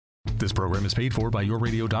This program is paid for by Your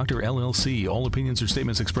Radio Doctor, LLC. All opinions or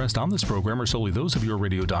statements expressed on this program are solely those of Your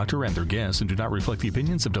Radio Doctor and their guests and do not reflect the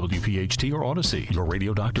opinions of WPHT or Odyssey. Your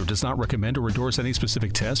Radio Doctor does not recommend or endorse any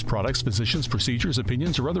specific tests, products, physicians, procedures,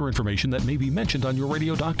 opinions, or other information that may be mentioned on Your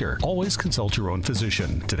Radio Doctor. Always consult your own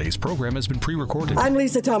physician. Today's program has been pre-recorded. I'm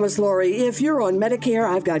Lisa Thomas-Laurie. If you're on Medicare,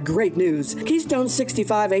 I've got great news. Keystone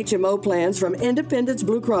 65 HMO plans from Independence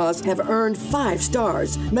Blue Cross have earned 5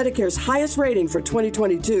 stars, Medicare's highest rating for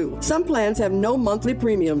 2022. Some plans have no monthly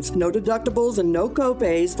premiums, no deductibles, and no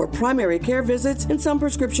copays for primary care visits and some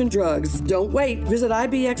prescription drugs. Don't wait. Visit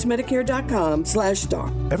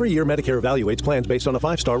ibxmedicare.com/star. Every year, Medicare evaluates plans based on a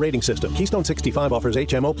 5-star rating system. Keystone 65 offers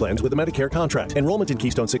HMO plans with a Medicare contract. Enrollment in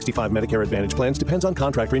Keystone 65 Medicare Advantage plans depends on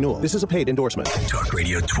contract renewal. This is a paid endorsement. Talk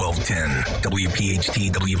Radio 1210,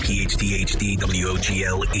 WPHT, WPHT HD,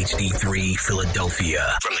 WOGL HD3,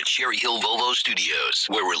 Philadelphia. From the Cherry Hill Volvo Studios,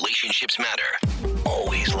 where relationships matter.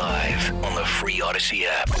 Always live on the free Odyssey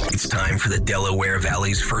app. It's time for the Delaware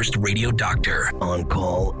Valley's first radio doctor. On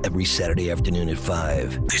call every Saturday afternoon at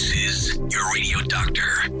 5. This is Your Radio Doctor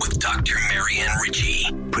with Dr. Marianne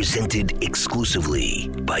Ritchie. Presented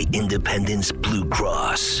exclusively by Independence Blue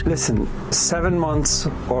Cross. Listen, 7 months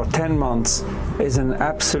or 10 months is an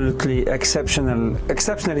absolutely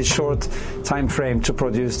exceptionally short time frame to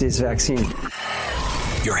produce this vaccine.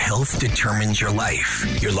 Your health determines your life,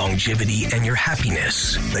 your longevity, and your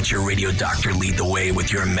happiness. Let your radio doctor lead the way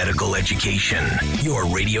with your medical education. Your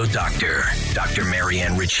Radio Doctor, Dr.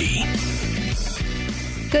 Marianne Ritchie.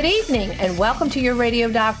 Good evening and welcome to Your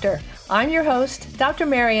Radio Doctor. I'm your host, Dr.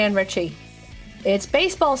 Marianne Ritchie. It's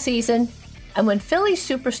baseball season, and when Phillies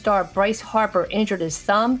superstar Bryce Harper injured his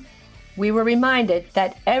thumb, we were reminded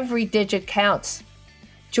that every digit counts.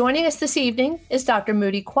 Joining us this evening is Dr.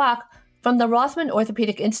 Moody Kwok from the Rothman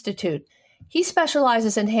Orthopedic Institute. He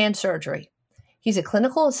specializes in hand surgery. He's a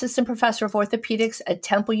clinical assistant professor of orthopedics at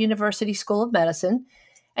Temple University School of Medicine,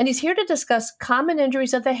 and he's here to discuss common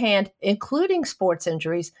injuries of the hand, including sports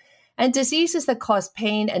injuries, and diseases that cause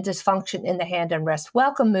pain and dysfunction in the hand and wrist.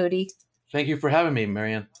 Welcome, Moody. Thank you for having me,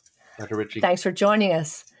 Marianne. Dr. Ritchie. Thanks for joining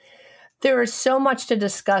us. There is so much to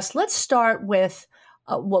discuss. Let's start with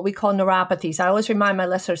what we call neuropathies. I always remind my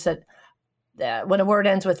listeners that when a word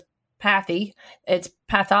ends with pathy, it's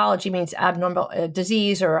pathology, means abnormal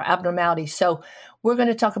disease or abnormality. So we're going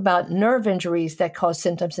to talk about nerve injuries that cause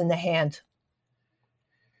symptoms in the hand.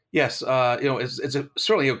 Yes, it's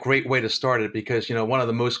certainly a great way to start it because, one of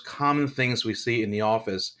the most common things we see in the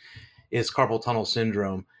office is carpal tunnel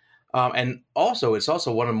syndrome. And also, it's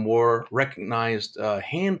also one of the more recognized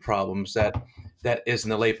hand problems that is in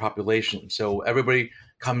the lay population. So everybody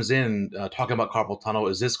comes in talking about carpal tunnel.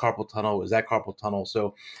 Is this carpal tunnel? Is that carpal tunnel?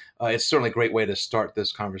 So it's certainly a great way to start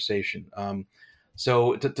this conversation.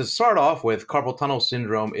 So to start off with, carpal tunnel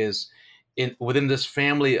syndrome is within this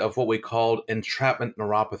family of what we call entrapment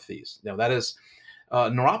neuropathies. That is,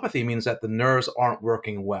 neuropathy means that the nerves aren't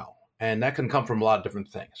working well. And that can come from a lot of different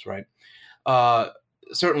things, right?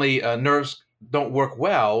 Certainly, nerves don't work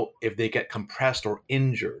well if they get compressed or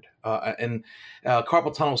injured. And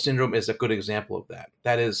carpal tunnel syndrome is a good example of that.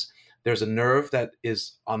 That is, there's a nerve that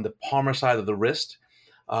is on the palmar side of the wrist.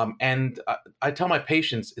 And I tell my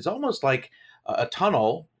patients, it's almost like a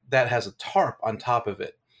tunnel that has a tarp on top of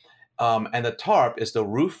it. And the tarp is the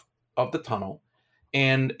roof of the tunnel.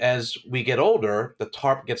 And as we get older, the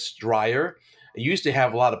tarp gets drier. It used to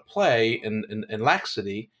have a lot of play and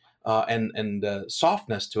laxity. And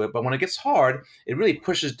softness to it. But when it gets hard, it really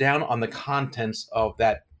pushes down on the contents of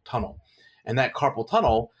that tunnel. And that carpal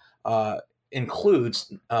tunnel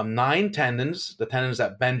includes 9 tendons, the tendons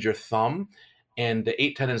that bend your thumb, and the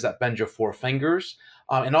 8 tendons that bend your 4 fingers.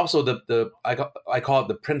 And also I call it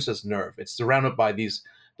the princess nerve. It's surrounded by the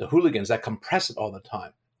hooligans that compress it all the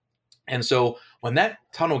time. And so when that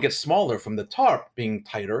tunnel gets smaller from the tarp being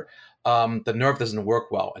tighter, the nerve doesn't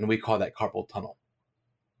work well. And we call that carpal tunnel.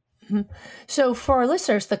 So for our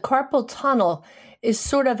listeners, the carpal tunnel is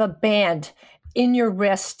sort of a band in your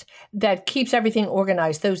wrist that keeps everything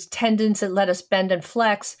organized. Those tendons that let us bend and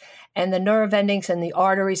flex, and the nerve endings and the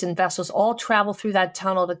arteries and vessels all travel through that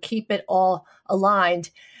tunnel to keep it all aligned.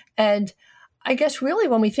 And I guess really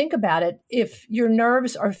when we think about it, if your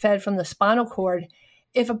nerves are fed from the spinal cord,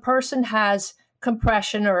 if a person has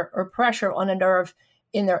compression or pressure on a nerve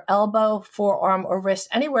in their elbow, forearm, or wrist,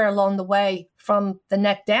 anywhere along the way from the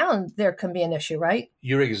neck down, there can be an issue, right?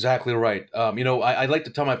 You're exactly right. I like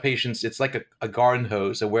to tell my patients it's like a garden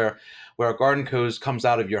hose. So where a garden hose comes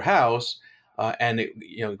out of your house, and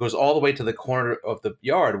it goes all the way to the corner of the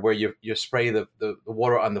yard where you spray the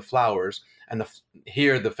water on the flowers, and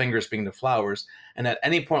here the fingers being the flowers. And at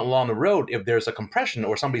any point along the road, if there's a compression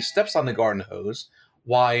or somebody steps on the garden hose,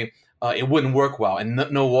 it wouldn't work well, and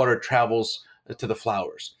no water travels to the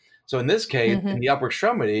flowers. So in this case, in the upper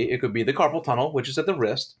extremity, it could be the carpal tunnel, which is at the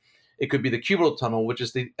wrist. It could be the cubital tunnel, which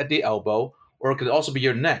is at the elbow, or it could also be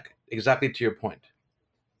your neck, exactly to your point.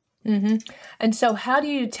 And so how do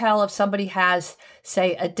you tell if somebody has,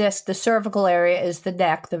 say, a disc? The cervical area is the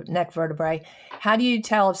neck vertebrae. How do you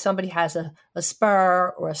tell if somebody has a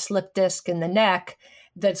spur or a slip disc in the neck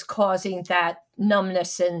that's causing that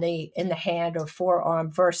numbness in the hand or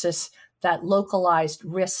forearm versus that localized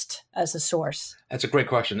wrist as a source? That's a great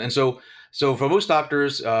question. And so for most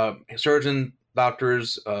doctors, surgeon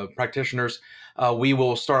doctors, practitioners, we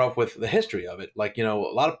will start off with the history of it. Like, a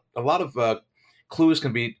lot of clues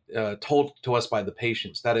can be told to us by the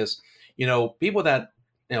patients. That is, people that,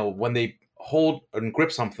 when they hold and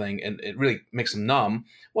grip something and it really makes them numb,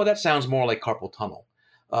 well, that sounds more like carpal tunnel.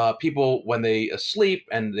 People, when they sleep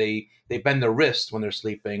and they bend their wrist when they're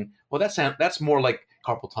sleeping, well, that's more like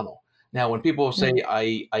carpal tunnel. Now, when people say,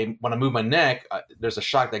 when I move my neck, there's a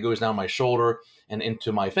shock that goes down my shoulder and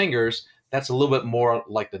into my fingers, that's a little bit more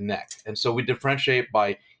like the neck. And so we differentiate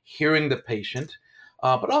by hearing the patient,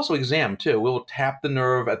 but also exam too. We'll tap the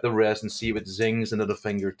nerve at the wrist and see if it zings into the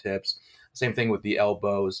fingertips. Same thing with the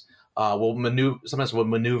elbows. Sometimes we'll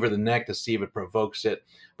maneuver the neck to see if it provokes it.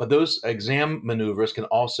 But those exam maneuvers can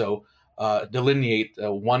also delineate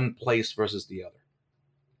one place versus the other.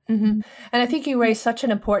 And I think you raised such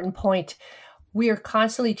an important point. We are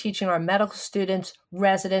constantly teaching our medical students,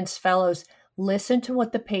 residents, fellows, listen to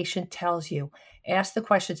what the patient tells you. Ask the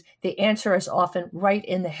questions. The answer is often right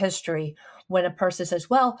in the history when a person says,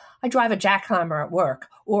 well, I drive a jackhammer at work,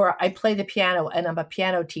 or I play the piano and I'm a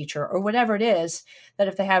piano teacher, or whatever it is, that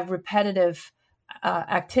if they have repetitive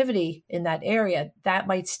activity in that area, that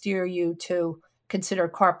might steer you to consider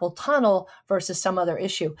carpal tunnel versus some other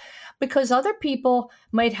issue. Because other people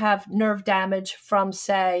might have nerve damage from,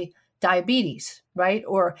 say, diabetes, right?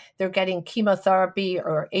 Or they're getting chemotherapy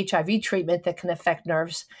or HIV treatment that can affect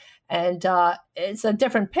nerves. And it's a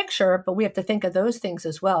different picture, but we have to think of those things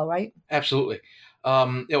as well, right? Absolutely.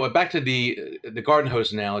 Back to the garden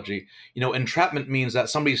hose analogy, entrapment means that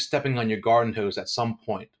somebody's stepping on your garden hose at some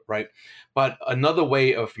point, right? But another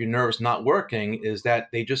way of your nerves not working is that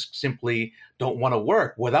they just simply don't want to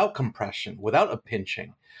work without compression, without a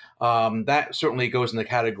pinching. That certainly goes in the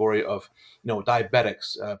category of,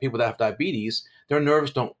 diabetics. People that have diabetes, their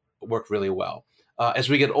nerves don't work really well. As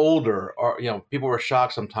we get older, people are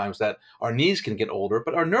shocked sometimes that our knees can get older,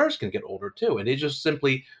 but our nerves can get older too, and they just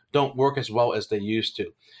simply don't work as well as they used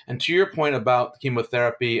to. And to your point about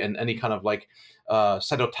chemotherapy and any kind of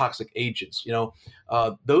cytotoxic agents,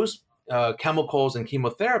 those chemicals and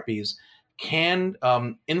chemotherapies can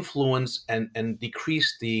influence and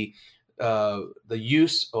decrease the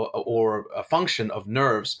use or function of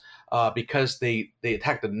nerves. Because they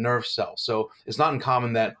attack the nerve cells. So it's not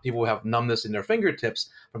uncommon that people have numbness in their fingertips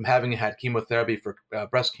from having had chemotherapy for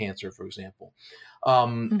breast cancer, for example.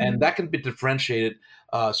 And that can be differentiated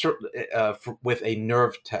with a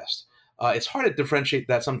nerve test. It's hard to differentiate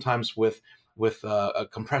that sometimes with a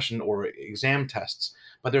compression or exam tests.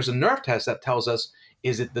 But there's a nerve test that tells us,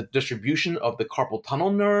 is it the distribution of the carpal tunnel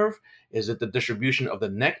nerve? Is it the distribution of the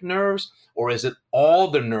neck nerves? Or is it all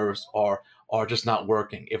the nerves are just not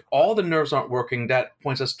working? If all the nerves aren't working, that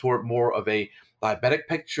points us toward more of a diabetic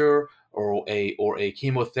picture or a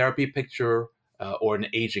chemotherapy picture or an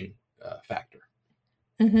aging factor.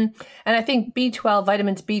 And I think B12,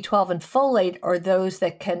 vitamins B12 and folate are those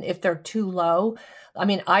that can, if they're too low. I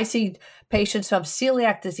mean, I see patients who have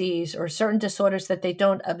celiac disease or certain disorders that they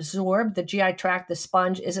don't absorb. The GI tract, the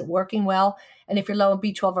sponge isn't working well. And if you're low in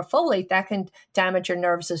B12 or folate, that can damage your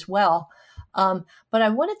nerves as well. But I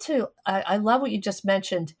wanted I love what you just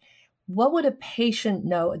mentioned. What would a patient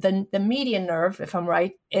know? The median nerve, if I'm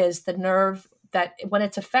right, is the nerve that when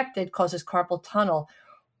it's affected causes carpal tunnel.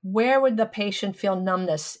 Where would the patient feel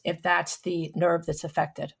numbness if that's the nerve that's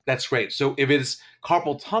affected? That's great. So if it's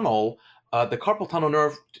carpal tunnel, the carpal tunnel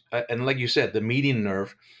nerve, and like you said, the median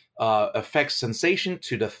nerve affects sensation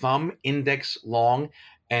to the thumb, index, long,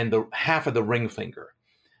 and the half of the ring finger.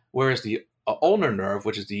 Whereas the ulnar nerve,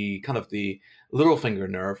 which is the kind of the little finger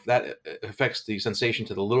nerve, that affects the sensation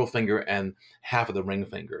to the little finger and half of the ring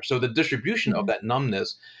finger. So the distribution of that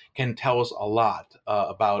numbness can tell us a lot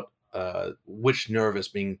about which nerve is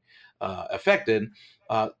being affected.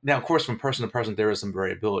 Now, of course, from person to person, there is some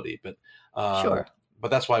variability, but sure. But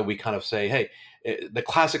that's why we kind of say, hey, the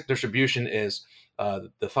classic distribution is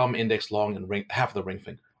the thumb, index, long, and half of the ring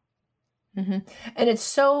finger. Mm-hmm. And it's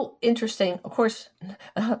so interesting, of course,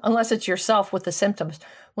 unless it's yourself with the symptoms.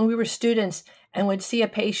 When we were students and would see a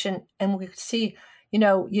patient and we'd see,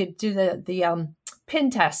 you do the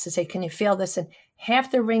pin test to say, can you feel this? And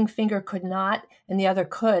half the ring finger could not and the other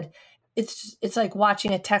could. It's like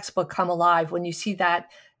watching a textbook come alive when you see that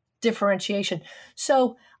differentiation.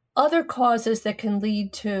 So other causes that can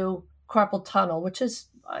lead to carpal tunnel, which is,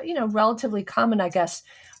 relatively common, I guess.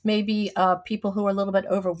 Maybe people who are a little bit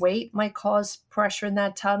overweight might cause pressure in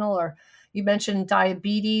that tunnel, or you mentioned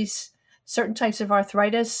diabetes, certain types of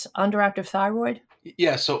arthritis, underactive thyroid.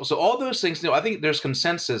 Yeah, so all those things, I think there's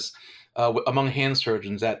consensus among hand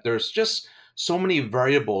surgeons that there's just so many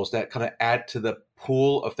variables that kind of add to the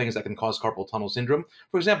pool of things that can cause carpal tunnel syndrome.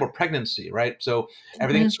 For example, pregnancy, right? So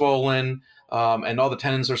everything's swollen, and all the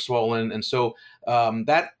tendons are swollen. And so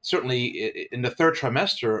that certainly in the third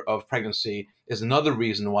trimester of pregnancy is another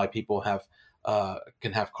reason why people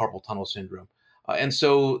can have carpal tunnel syndrome. And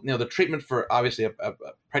so, the treatment for obviously a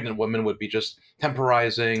pregnant woman would be just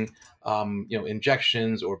temporizing,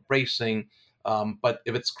 injections or bracing. But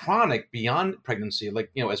if it's chronic beyond pregnancy,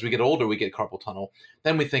 like, as we get older, we get carpal tunnel,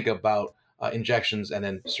 then we think about injections and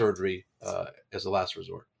then surgery as the last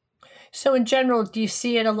resort. So in general, do you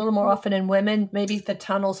see it a little more often in women? Maybe the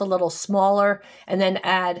tunnel's a little smaller and then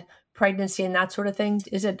add pregnancy and that sort of thing.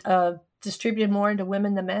 Is it distributed more into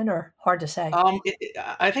women than men, or hard to say?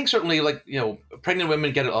 I think certainly, pregnant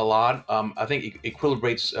women get it a lot. I think it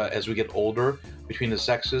equilibrates as we get older between the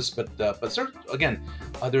sexes, but again,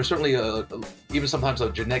 there's certainly even sometimes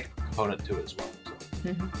a genetic component to it as well. So.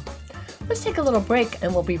 Mm-hmm. Let's take a little break,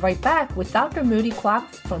 and we'll be right back with Dr. Moody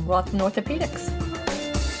Kwak from Rothman Orthopedics.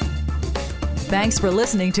 Thanks for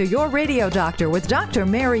listening to Your Radio Doctor with Dr.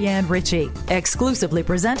 Marianne Ritchie, exclusively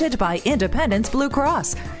presented by Independence Blue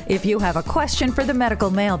Cross. If you have a question for the medical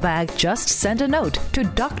mailbag, just send a note to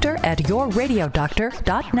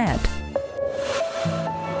doctor@yourradiodoctor.net.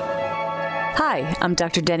 Hi, I'm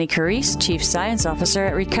Dr. Denny Carice, Chief Science Officer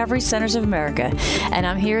at Recovery Centers of America, and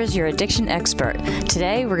I'm here as your addiction expert.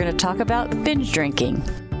 Today, we're going to talk about binge drinking.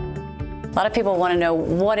 A lot of people want to know,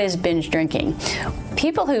 what is binge drinking?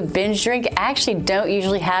 People who binge drink actually don't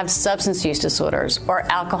usually have substance use disorders or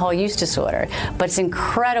alcohol use disorder, but it's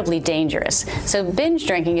incredibly dangerous. So binge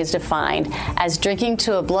drinking is defined as drinking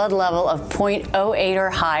to a blood level of 0.08 or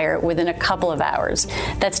higher within a couple of hours.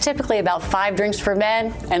 That's typically about 5 drinks for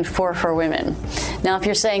men and 4 for women. Now, if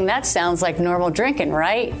you're saying that sounds like normal drinking,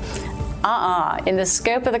 right? In the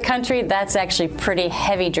scope of the country, that's actually pretty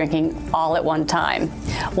heavy drinking all at one time.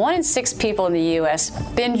 1 in 6 people in the U.S.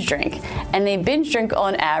 binge drink, and they binge drink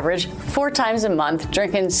on average 4 times a month,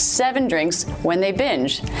 drinking 7 drinks when they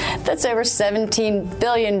binge. That's over 17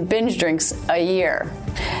 billion binge drinks a year.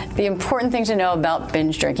 The important thing to know about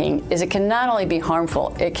binge drinking is it can not only be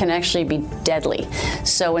harmful, it can actually be deadly.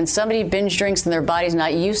 So when somebody binge drinks and their body's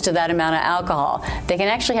not used to that amount of alcohol, they can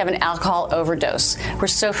actually have an alcohol overdose. We're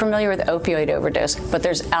so familiar with opioid overdose, but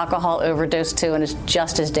there's alcohol overdose too, and it's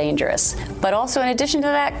just as dangerous. But also in addition to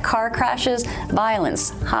that, car crashes, violence,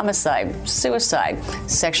 homicide, suicide,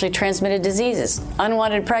 sexually transmitted diseases,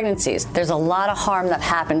 unwanted pregnancies. There's a lot of harm that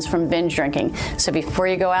happens from binge drinking. So before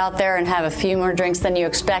you go out there and have a few more drinks than you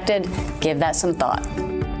expected, give that some thought.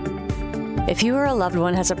 If you or a loved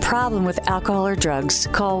one has a problem with alcohol or drugs,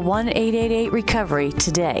 call 1-888-RECOVERY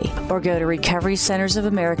today or go to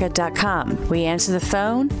recoverycentersofamerica.com. We answer the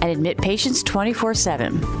phone and admit patients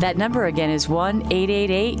 24/7. That number again is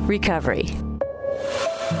 1-888-RECOVERY.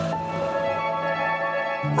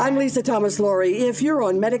 I'm Lisa Thomas Laurie. If you're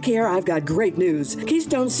on Medicare, I've got great news.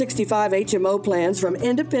 Keystone 65 HMO plans from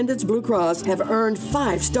Independence Blue Cross have earned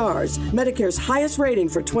 5 stars, Medicare's highest rating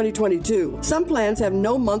for 2022. Some plans have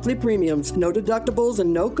no monthly premiums, no deductibles,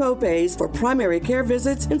 and no copays for primary care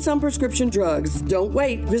visits and some prescription drugs. Don't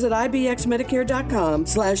wait. Visit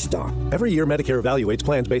ibxmedicare.com/star. Every year, Medicare evaluates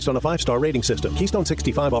plans based on a 5-star rating system. Keystone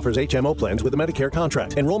 65 offers HMO plans with a Medicare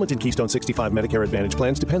contract. Enrollment in Keystone 65 Medicare Advantage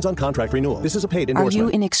plans depends on contract renewal. This is a paid endorsement. Are you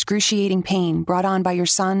in excruciating pain brought on by your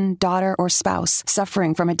son, daughter, or spouse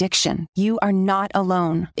suffering from addiction? You are not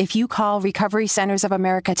alone. If you call Recovery Centers of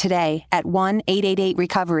America today at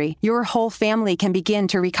 1-888-RECOVERY, your whole family can begin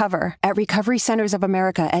to recover. At Recovery Centers of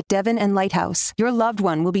America at Devon and Lighthouse, your loved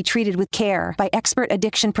one will be treated with care by expert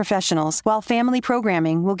addiction professionals, while family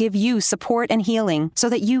programming will give you support and healing so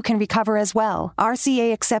that you can recover as well.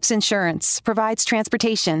 RCA accepts insurance, provides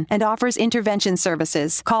transportation, and offers intervention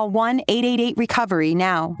services. Call 1-888-RECOVERY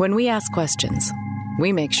now. When we ask questions,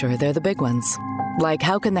 we make sure they're the big ones. Like,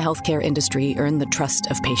 how can the healthcare industry earn the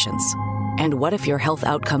trust of patients? And what if your health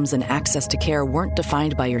outcomes and access to care weren't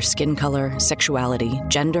defined by your skin color, sexuality,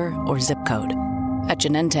 gender, or zip code? At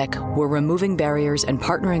Genentech, we're removing barriers and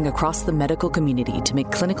partnering across the medical community to make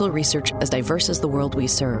clinical research as diverse as the world we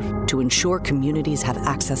serve, to ensure communities have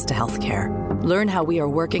access to healthcare. Learn how we are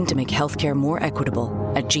working to make healthcare more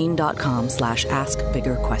equitable at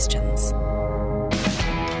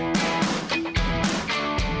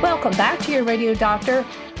gene.com/askbiggerquestions. Welcome back to your Radio Doctor.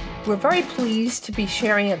 We're very pleased to be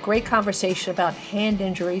sharing a great conversation about hand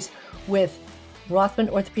injuries with Rothman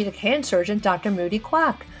orthopedic hand surgeon, Dr. Moody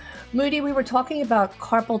Quack. Moody, we were talking about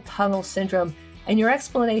carpal tunnel syndrome, and your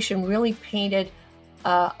explanation really painted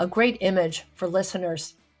a great image for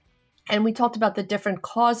listeners. And we talked about the different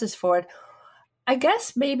causes for it. I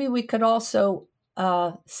guess maybe we could also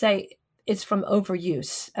say it's from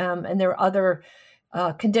overuse, and there are other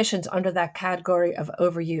conditions under that category of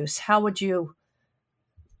overuse. How would you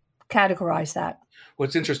categorize that? Well,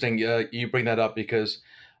 it's interesting you bring that up because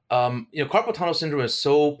carpal tunnel syndrome is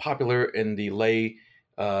so popular in the lay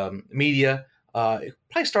media. It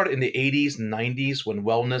probably started in the 80s and 90s when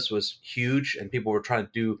wellness was huge and people were trying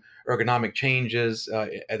to do ergonomic changes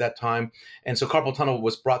at that time. And so carpal tunnel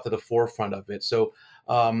was brought to the forefront of it. So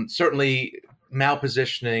certainly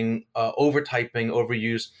malpositioning, overtyping,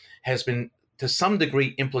 overuse has been to some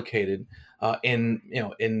degree implicated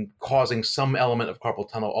in causing some element of carpal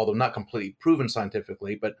tunnel, although not completely proven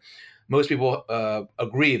scientifically. But most people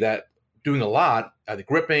agree that doing a lot, the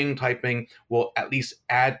gripping, typing, will at least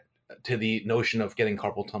add to the notion of getting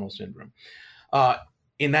carpal tunnel syndrome.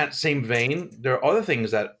 In that same vein, there are other things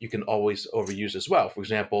that you can always overuse as well. For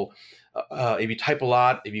example, if you type a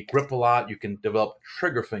lot, if you grip a lot, you can develop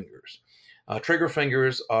trigger fingers. Trigger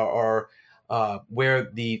fingers are where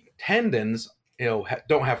the tendons,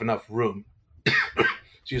 don't have enough room.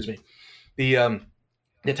 Excuse me. The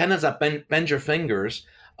tendons that bend your fingers,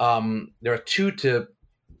 there are two to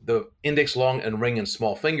the index, long, and ring and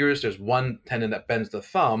small fingers. There's one tendon that bends the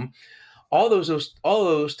thumb. All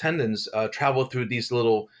those tendons travel through these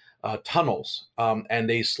little tunnels, and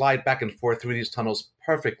they slide back and forth through these tunnels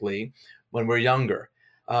perfectly when we're younger.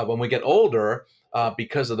 When we get older,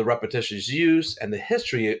 because of the repetitious use and the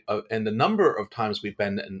history and the number of times we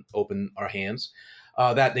bend and open our hands,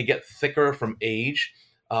 that they get thicker from age,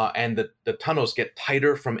 and the tunnels get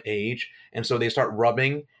tighter from age, and so they start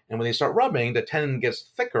rubbing. And when they start rubbing, the tendon gets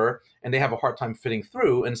thicker, and they have a hard time fitting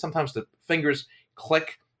through. And sometimes the fingers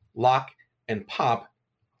click, lock, and pop,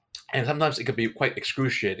 and sometimes it could be quite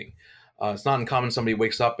excruciating. It's not uncommon somebody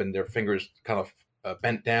wakes up and their fingers kind of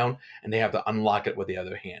bent down, and they have to unlock it with the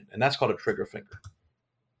other hand, and that's called a trigger finger.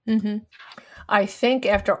 Mm-hmm. I think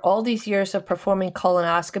after all these years of performing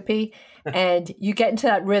colonoscopy, and you get into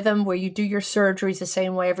that rhythm where you do your surgeries the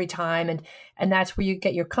same way every time, and that's where you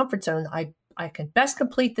get your comfort zone. I can best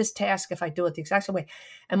complete this task if I do it the exact same way.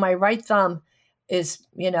 And my right thumb is,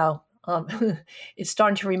 it's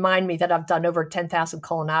starting to remind me that I've done over 10,000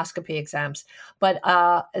 colonoscopy exams. But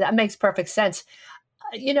that makes perfect sense.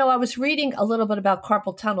 I was reading a little bit about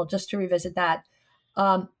carpal tunnel, just to revisit that.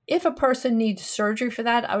 If a person needs surgery for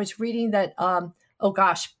that, I was reading that,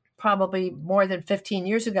 probably more than 15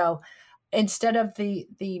 years ago, instead of the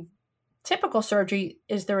typical surgery,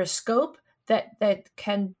 is there a scope that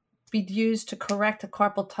can be used to correct a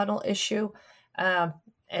carpal tunnel issue and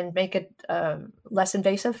make it less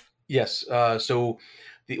invasive? Yes. So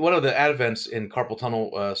one of the advents in carpal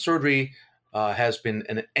tunnel surgery has been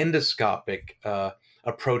an endoscopic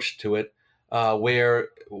approach to it, where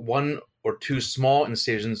one or two small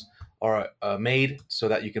incisions are made so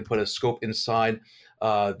that you can put a scope inside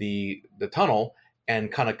the tunnel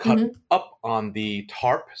and kind of cut up on the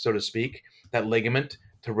tarp, so to speak, that ligament,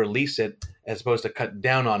 to release it, as opposed to cut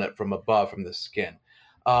down on it from above, from the skin.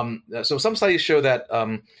 So some studies show that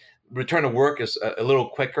return to work is a little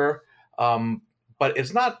quicker, but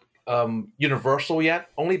it's not universal yet,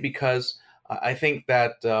 only because I think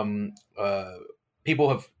that people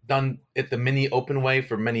have done it the mini open way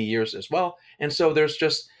for many years as well. And so there's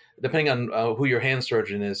just, depending on who your hand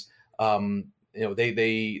surgeon is,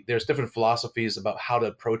 there's different philosophies about how to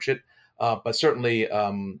approach it. But certainly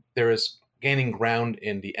there is gaining ground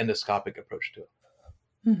in the endoscopic approach to it.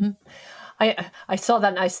 Mm-hmm. I saw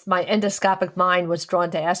that, and my endoscopic mind was drawn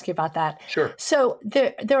to ask you about that. Sure. So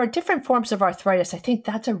there are different forms of arthritis. I think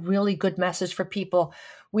that's a really good message for people.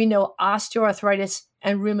 We know osteoarthritis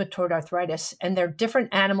and rheumatoid arthritis, and they're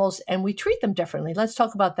different animals, and we treat them differently. Let's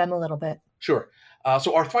talk about them a little bit. Sure.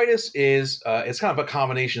 So arthritis is it's kind of a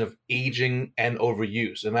combination of aging and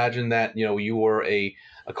overuse. Imagine that you were a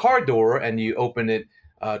car door and you open it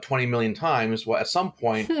 20 million times, well, at some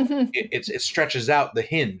point, it stretches out the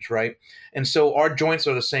hinge, right? And so our joints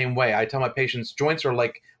are the same way. I tell my patients, joints are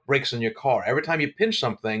like brakes in your car. Every time you pinch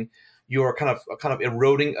something, you're kind of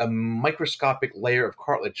eroding a microscopic layer of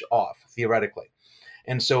cartilage off, theoretically.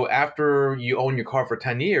 And so after you own your car for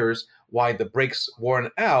 10 years, why the brakes worn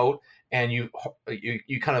out, and you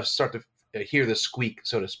kind of start to hear the squeak,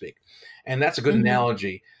 so to speak. And that's a good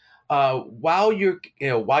analogy. While you're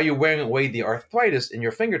wearing away the arthritis in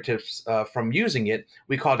your fingertips from using it,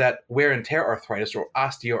 we call that wear and tear arthritis or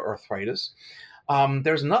osteoarthritis.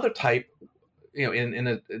 There's another type,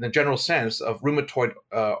 in a general sense, of rheumatoid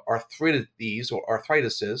arthritis or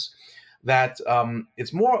arthritises, that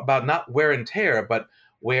it's more about not wear and tear, but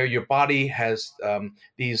where your body has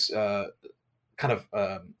these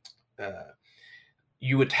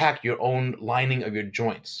you attack your own lining of your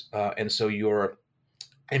joints, and so your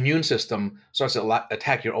immune system starts to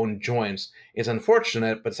attack your own joints. It's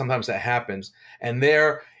unfortunate, but sometimes that happens. And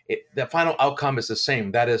the final outcome is the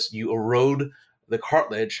same. That is, you erode the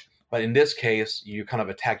cartilage, but in this case, you kind of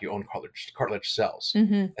attack your own cartilage cells,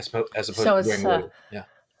 as opposed to wearing away. Yeah.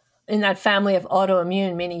 In that family of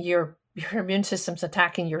autoimmune, meaning your immune system's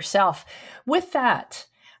attacking yourself. With that,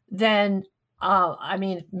 then,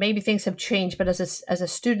 maybe things have changed, but as a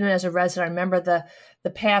student, as a resident, I remember the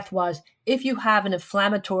path was, if you have an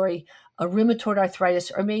inflammatory, a rheumatoid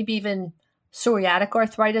arthritis, or maybe even psoriatic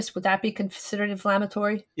arthritis, would that be considered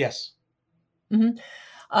inflammatory? Yes.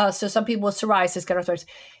 So some people with psoriasis get arthritis.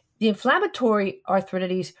 The inflammatory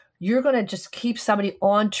arthritis, you're going to just keep somebody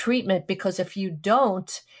on treatment, because if you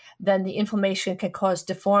don't, then the inflammation can cause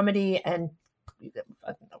deformity and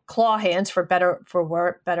claw hands, for better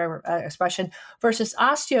expression. Versus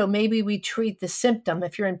osteo, maybe we treat the symptom.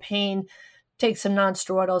 If you're in pain, take some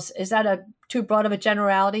non-steroidals. Is that too broad of a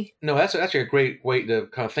generality? No, that's actually a great way to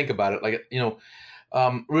kind of think about it. Like,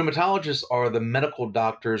 rheumatologists are the medical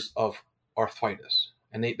doctors of arthritis,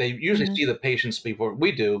 and they usually see the patients before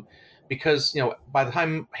we do, because by the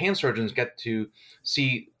time hand surgeons get to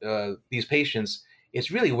see these patients, it's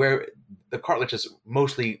really where the cartilage is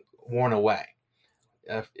mostly worn away.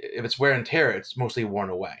 If it's wear and tear, it's mostly worn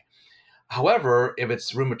away. However, if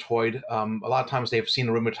it's rheumatoid, a lot of times they've seen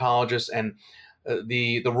a rheumatologist, and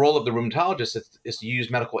the role of the rheumatologist is to use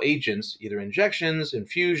medical agents, either injections,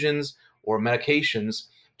 infusions, or medications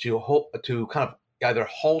to kind of either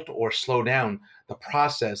halt or slow down the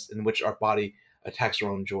process in which our body attacks our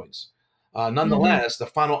own joints. Nonetheless, the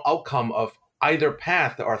final outcome of either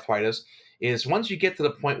path to arthritis is, once you get to the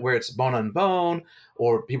point where it's bone on bone,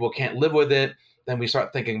 or people can't live with it, then we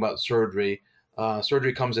start thinking about surgery.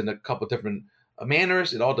 Surgery comes in a couple of different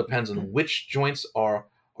manners. It all depends on which joints are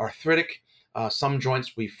arthritic. Some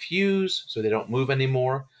joints we fuse so they don't move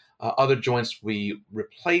anymore. Other joints we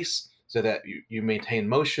replace so that you maintain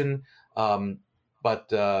motion. But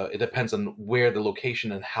it depends on where the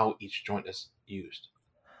location and how each joint is used.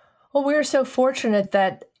 Well, we're so fortunate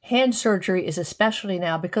that hand surgery is a specialty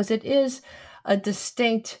now, because it is a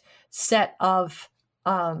distinct set of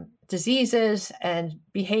diseases and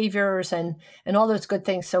behaviors and all those good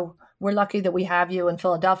things. So we're lucky that we have you in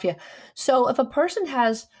Philadelphia. So if a person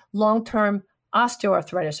has long-term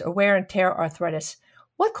osteoarthritis or wear and tear arthritis,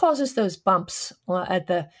 what causes those bumps at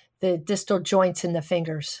the distal joints in the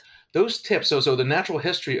fingers? Those tips. So the natural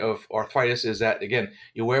history of arthritis is that, again,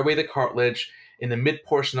 you wear away the cartilage. In the mid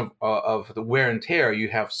portion of the wear and tear, you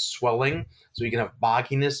have swelling, so you can have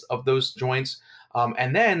bogginess of those joints.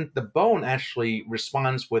 And then the bone actually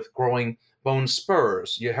responds with growing bone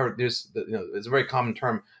spurs. You heard this, it's a very common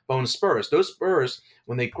term, bone spurs. Those spurs,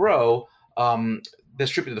 when they grow,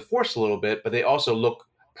 distribute the force a little bit, but they also look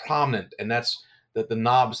prominent. And that's the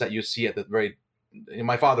knobs that you see at the very,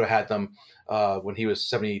 my father had them when he was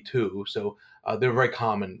 72. So they're very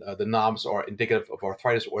common. The knobs are indicative of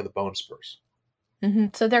arthritis or the bone spurs.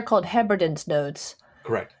 So they're called Heberden's nodes.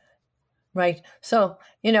 Correct. Right. So,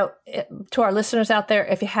 to our listeners out there,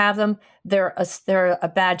 if you have them, they're a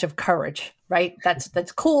badge of courage, right?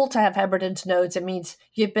 That's cool to have Heberden's nodes. It means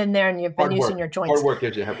you've been there and you've been using your joints. Hard work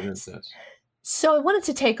gives you Heberden's nodes. So I wanted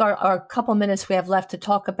to take our couple minutes we have left to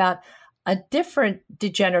talk about a different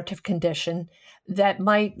degenerative condition that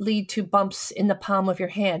might lead to bumps in the palm of your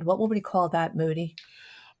hand. What would we call that, Moody?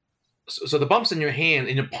 So the bumps in your hand,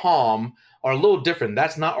 in your palm, are a little different.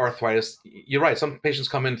 That's not arthritis. You're right. Some patients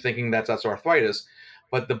come in thinking that's arthritis,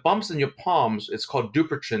 but the bumps in your palms, it's called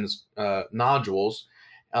Dupuytren's nodules.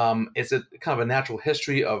 It's a kind of a natural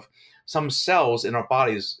history of some cells in our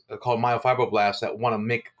bodies called myofibroblasts that want to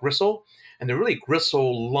make gristle, and they're really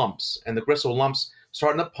gristle lumps. And the gristle lumps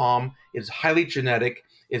start in the palm. It's highly genetic.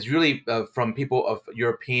 It's really from people of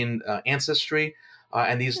European ancestry.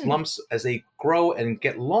 And these lumps, as they grow and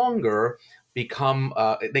get longer, become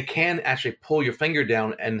they can actually pull your finger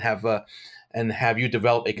down and have you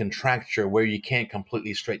develop a contracture where you can't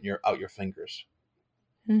completely straighten out your fingers.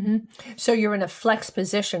 Mm-hmm. So you're in a flex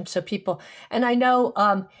position. So people, and I know,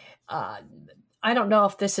 I don't know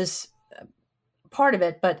if this is part of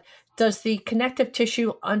it, but does the connective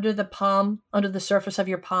tissue under the palm, under the surface of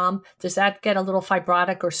your palm, does that get a little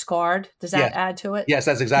fibrotic or scarred? Does that add to it? Yes,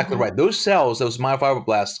 that's exactly right. Those cells, those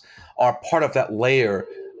myofibroblasts, are part of that layer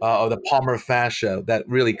of the palmar fascia that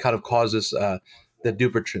really kind of causes the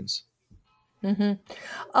Dupuytren's. Mm-hmm.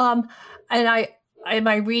 And am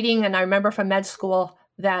I reading, and I remember from med school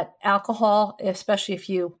that alcohol, especially if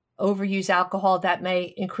you overuse alcohol, that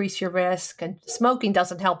may increase your risk, and smoking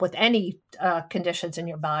doesn't help with any conditions in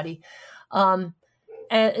your body. And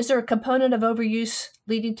is there a component of overuse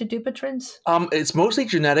leading to Dupuytren's? It's mostly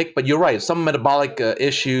genetic, but you're right. Some metabolic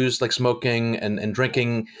issues like smoking and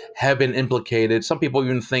drinking have been implicated. Some people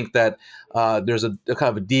even think that there's a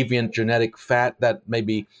kind of a deviant genetic fat that may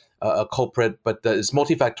be a culprit, but it's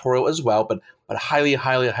multifactorial as well, but highly,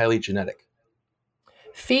 highly, highly genetic.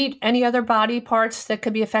 Feet, any other body parts that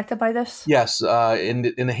could be affected by this? Yes. In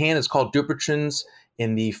the hand, it's called Dupuytren's.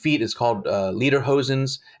 In the feet, it's called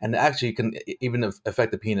Lederhosen's, and actually can even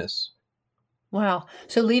affect the penis. Wow.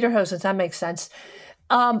 So Lederhosen's, that makes sense.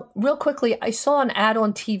 Real quickly, I saw an ad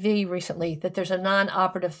on TV recently that there's a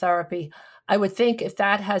non-operative therapy. I would think if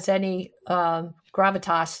that has any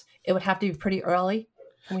gravitas, it would have to be pretty early.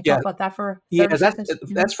 Can we talk about that for 30 seconds?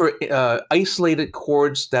 That's for isolated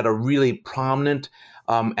cords that are really prominent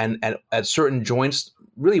and at certain joints,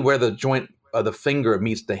 really where the joint of the finger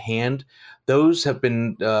meets the hand. Those have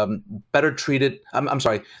been better treated.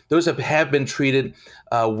 Those have been treated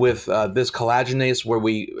with this collagenase, where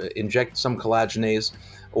we inject some collagenase,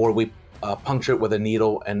 or we puncture it with a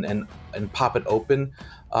needle and pop it open.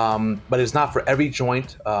 But it's not for every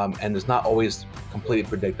joint, and it's not always completely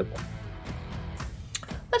predictable.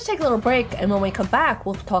 Let's take a little break, and when we come back,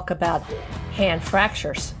 we'll talk about hand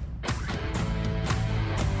fractures.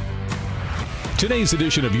 Today's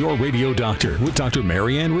edition of Your Radio Doctor with Dr.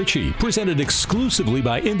 Marianne Ritchie, presented exclusively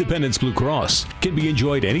by Independence Blue Cross, can be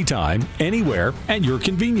enjoyed anytime, anywhere, at your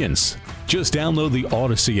convenience. Just download the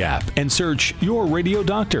Odyssey app and search Your Radio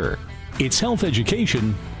Doctor. It's health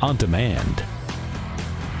education on demand.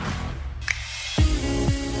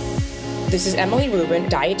 This is Emily Rubin,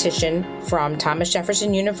 dietitian from Thomas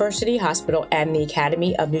Jefferson University Hospital and the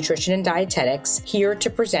Academy of Nutrition and Dietetics, here to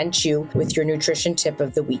present you with your nutrition tip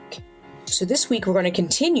of the week. So this week, we're going to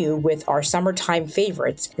continue with our summertime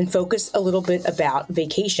favorites and focus a little bit about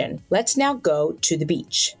vacation. Let's now go to the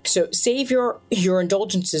beach. So save your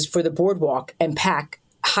indulgences for the boardwalk and pack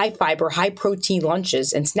high fiber, high protein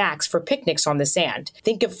lunches and snacks for picnics on the sand.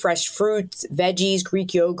 Think of fresh fruits, veggies,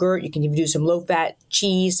 Greek yogurt. You can even do some low-fat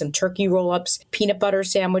cheese, some turkey roll-ups, peanut butter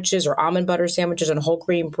sandwiches or almond butter sandwiches on whole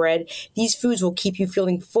grain bread. These foods will keep you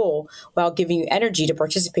feeling full while giving you energy to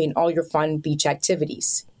participate in all your fun beach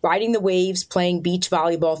activities. Riding the waves, playing beach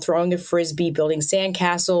volleyball, throwing a frisbee, building sand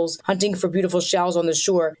castles, hunting for beautiful shells on the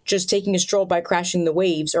shore, just taking a stroll by crashing the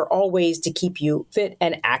waves are all ways to keep you fit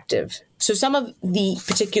and active. So some of the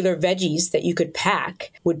particular veggies that you could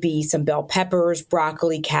pack would be some bell peppers,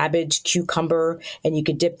 broccoli, cabbage, cucumber, and you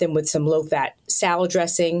could dip them with some low-fat salad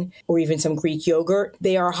dressing or even some Greek yogurt.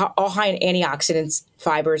 They are all high in antioxidants,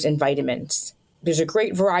 fibers, and vitamins. There's a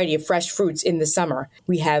great variety of fresh fruits in the summer.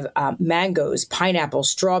 We have mangoes, pineapples,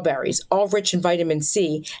 strawberries, all rich in vitamin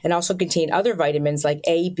C and also contain other vitamins like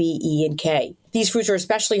A, B, E, and K. These fruits are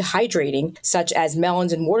especially hydrating, such as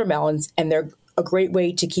melons and watermelons, and they're a great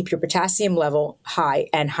way to keep your potassium level high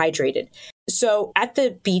and hydrated. So at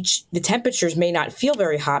the beach, the temperatures may not feel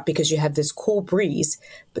very hot because you have this cool breeze.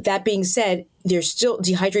 But that being said,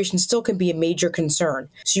 dehydration still can be a major concern.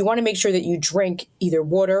 So you want to make sure that you drink either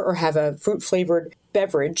water or have a fruit-flavored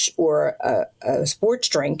beverage or a sports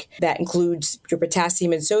drink that includes your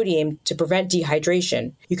potassium and sodium to prevent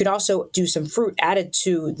dehydration. You can also do some fruit added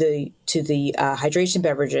to the hydration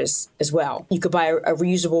beverages as well. You could buy a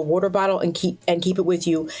reusable water bottle and keep it with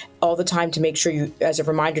you all the time to make sure you, as a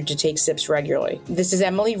reminder, to take sips regularly. This is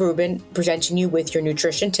Emily Rubin presenting you with your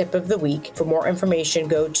nutrition tip of the week. For more information,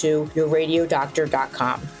 go to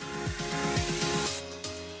yourradiodoctor.com.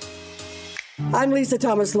 I'm Lisa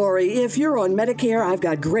Thomas Laurie. If you're on Medicare, I've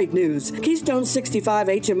got great news. Keystone 65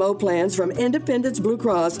 HMO plans from Independence Blue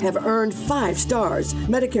Cross have earned 5 stars,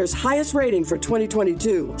 Medicare's highest rating for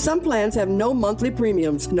 2022. Some plans have no monthly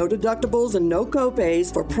premiums, no deductibles, and no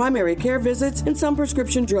copays for primary care visits and some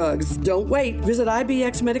prescription drugs. Don't wait. Visit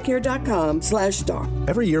ibxmedicare.com/star.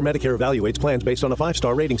 Every year, Medicare evaluates plans based on a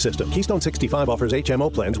 5-star rating system. Keystone 65 offers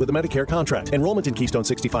HMO plans with a Medicare contract. Enrollment in Keystone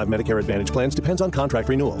 65 Medicare Advantage plans depends on contract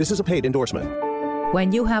renewal. This is a paid endorsement.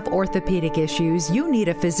 When you have orthopedic issues, you need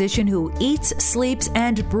a physician who eats, sleeps,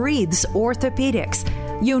 and breathes orthopedics.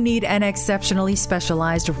 You need an exceptionally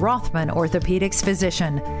specialized Rothman Orthopedics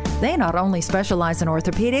physician. They not only specialize in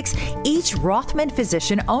orthopedics, each Rothman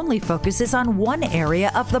physician only focuses on one area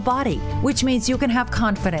of the body, which means you can have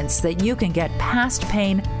confidence that you can get past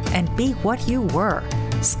pain and be what you were.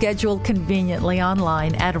 Schedule conveniently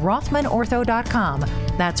online at RothmanOrtho.com.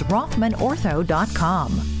 That's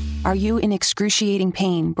RothmanOrtho.com. Are you in excruciating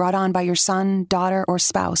pain brought on by your son, daughter, or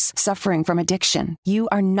spouse suffering from addiction? You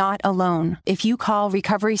are not alone. If you call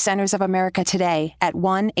Recovery Centers of America today at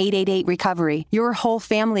 1-888-RECOVERY, your whole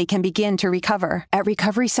family can begin to recover. At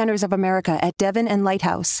Recovery Centers of America at Devon and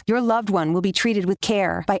Lighthouse, your loved one will be treated with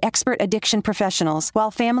care by expert addiction professionals,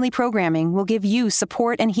 while family programming will give you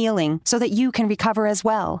support and healing so that you can recover as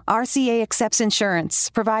well. RCA accepts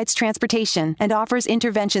insurance, provides transportation, and offers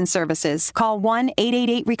intervention services. Call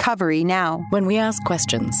 1-888-RECOVERY now. When we ask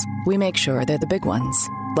questions, we make sure they're the big ones.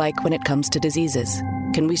 Like when it comes to diseases,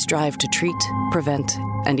 can we strive to treat, prevent,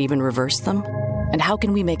 and even reverse them? And how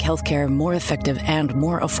can we make healthcare more effective and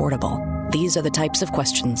more affordable? These are the types of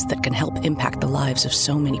questions that can help impact the lives of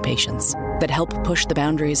so many patients, that help push the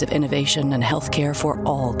boundaries of innovation and healthcare for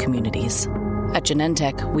all communities. At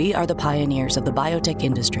Genentech, we are the pioneers of the biotech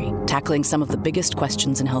industry, tackling some of the biggest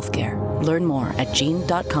questions in healthcare. Learn more at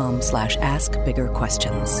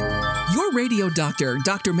gene.com/askbiggerquestions. Your radio doctor,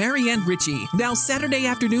 Dr. Marianne Ritchie, now Saturday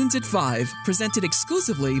afternoons at 5, presented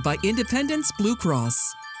exclusively by Independence Blue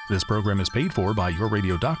Cross. This program is paid for by Your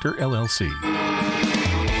Radio Doctor, LLC.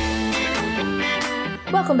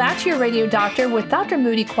 Welcome back to Your Radio Doctor with Dr.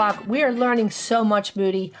 Moody Kwok. We are learning so much,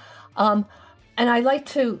 Moody. And I like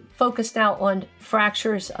to focus now on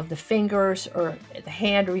fractures of the fingers or the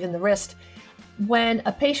hand or even the wrist. When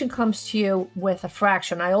a patient comes to you with a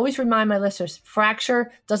fracture, and I always remind my listeners,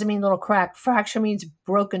 fracture doesn't mean little crack. Fracture means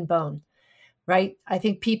broken bone, right? I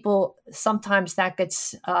think people, sometimes that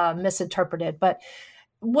gets misinterpreted. But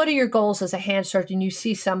what are your goals as a hand surgeon? You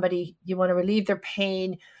see somebody, you want to relieve their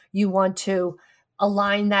pain, you want to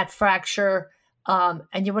align that fracture,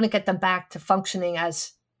 and you want to get them back to functioning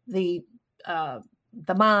as the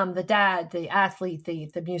mom, the dad, the athlete, the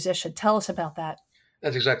musician. Tell us about that.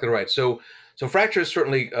 That's exactly right. So fractures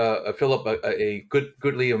certainly fill up a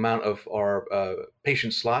goodly amount of our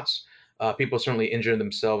patient slots. People certainly injure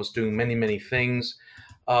themselves doing many things.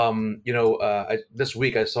 This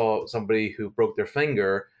week I saw somebody who broke their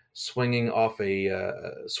finger swinging off a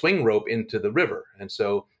swing rope into the river, and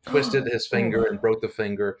so twisted his finger and broke the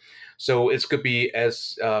finger. So it could be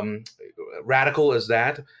as radical as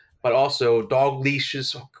that. But also dog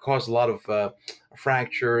leashes cause a lot of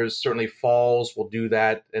fractures. Certainly falls will do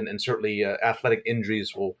that. And certainly athletic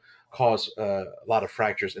injuries will cause a lot of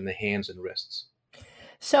fractures in the hands and wrists.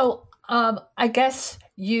 So I guess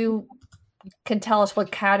you can tell us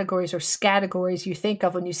what categories or scategories you think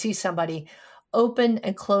of when you see somebody. Open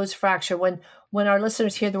and closed fracture. When our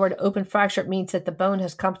listeners hear the word open fracture, it means that the bone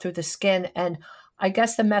has come through the skin. And I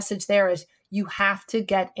guess the message there is you have to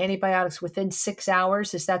get antibiotics within 6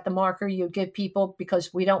 hours. Is that the marker you give people?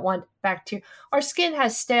 Because we don't want bacteria. Our skin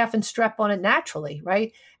has staph and strep on it naturally,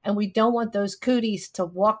 right? And we don't want those cooties to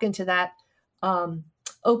walk into that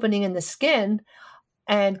opening in the skin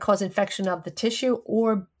and cause infection of the tissue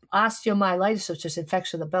or osteomyelitis, which is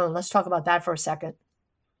infection of the bone. Let's talk about that for a second.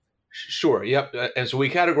 Sure. Yep. And so we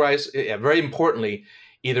categorize, very importantly,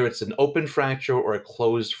 either it's an open fracture or a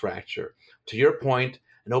closed fracture. To your point,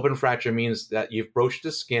 an open fracture means that you've broached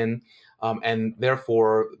the skin, and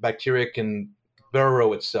therefore bacteria can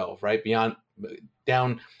burrow itself, right,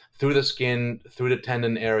 down through the skin, through the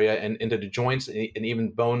tendon area, and into the joints and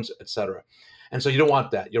even bones, etc. And so you don't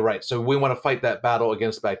want that. You're right. So we want to fight that battle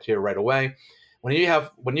against bacteria right away.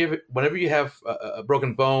 Whenever you have a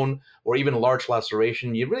broken bone or even a large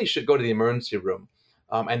laceration, you really should go to the emergency room,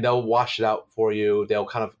 and they'll wash it out for you. They'll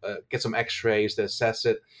kind of get some X-rays to assess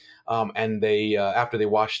it. And they, after they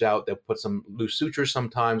wash it out, they'll put some loose sutures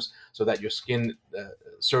sometimes so that your skin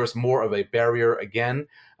serves more of a barrier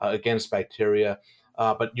against bacteria.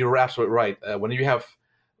 But you're absolutely right. When you have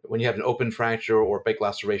when you have an open fracture or break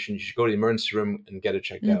laceration, you should go to the emergency room and get it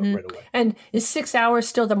checked out right away. And is 6 hours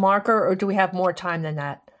still the marker, or do we have more time than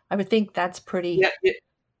that? I would think that's pretty.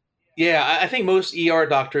 Yeah, I think most ER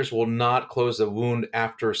doctors will not close the wound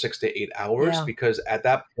after 6 to 8 hours because at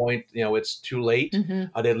that point, it's too late.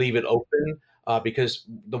 They leave it open because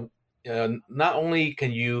not only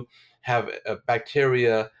can you have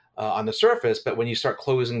bacteria on the surface, but when you start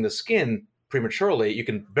closing the skin prematurely, you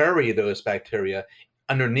can bury those bacteria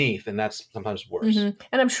underneath, and that's sometimes worse. And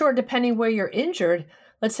I'm sure depending where you're injured,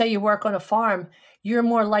 let's say you work on a farm, you're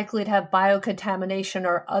more likely to have biocontamination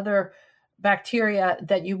or other bacteria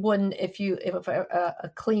that you wouldn't if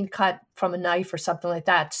a clean cut from a knife or something like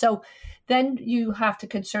that. So then you have to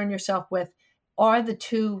concern yourself with, are the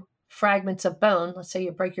two fragments of bone, let's say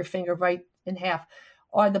you break your finger right in half,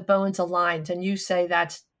 are the bones aligned? And you say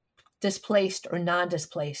that's displaced or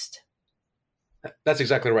non-displaced. That's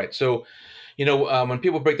exactly right. So, when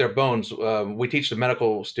people break their bones, we teach the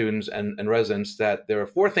medical students and residents that there are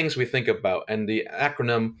 4 things we think about, and the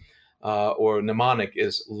acronym or mnemonic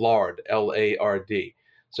is LARD, L-A-R-D.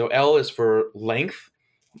 So L is for length.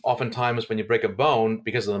 Oftentimes when you break a bone,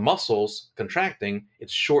 because of the muscles contracting, it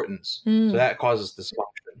shortens. So that causes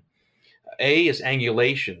dysfunction. A is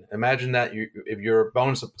angulation. Imagine that if your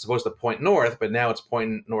bone's supposed to point north, but now it's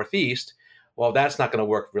pointing northeast, well, that's not going to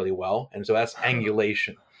work really well. And so that's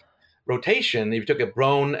angulation. Rotation, if you took a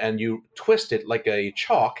bone and you twist it like a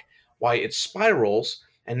chalk, why it spirals,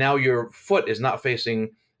 and now your foot is not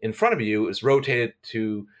facing in front of you, is rotated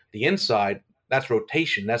to the inside. That's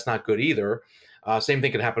rotation. That's not good either. Same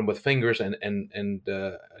thing can happen with fingers and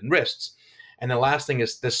wrists. And the last thing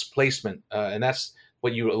is displacement, and that's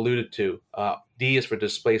what you alluded to. D is for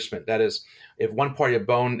displacement. That is, if one part of your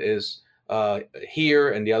bone is here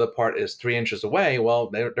and the other part is 3 inches away, well,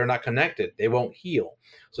 they're not connected. They won't heal.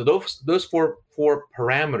 So those four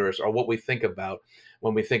parameters are what we think about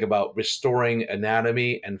when we think about restoring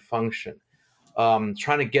anatomy and function.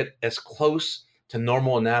 Trying to get as close to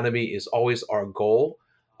normal anatomy is always our goal.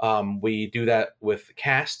 We do that with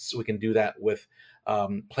casts. We can do that with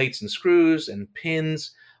plates and screws and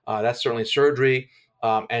pins. That's certainly surgery.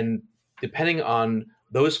 And depending on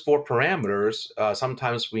those 4 parameters,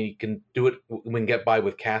 sometimes we can get by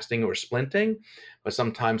with casting or splinting, but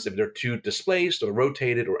sometimes if they're too displaced or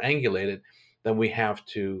rotated or angulated, then we have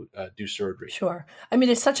to do surgery. Sure. I mean,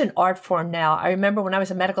 it's such an art form now. I remember when I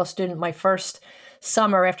was a medical student, my first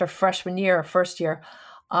summer after first year,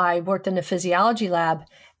 I worked in the physiology lab,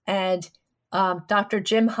 and Dr.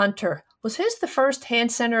 Jim Hunter, was his the first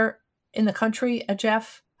hand center in the country,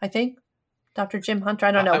 Jeff, I think? Dr. Jim Hunter,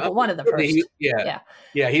 I don't know, but one of the first. He's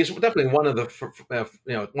definitely one of the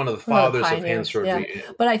fathers of hand surgery. Yeah.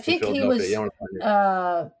 But I think he was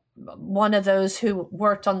one of those who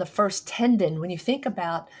worked on the first tendon. When you think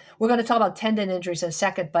about, we're going to talk about tendon injuries in a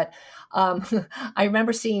second, but I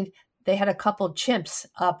remember seeing they had a couple of chimps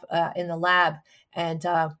up in the lab, and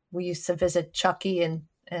we used to visit Chucky and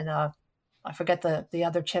I forget the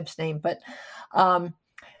other chimp's name, but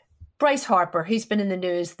Bryce Harper, he's been in the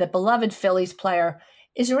news, the beloved Phillies player.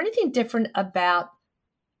 Is there anything different about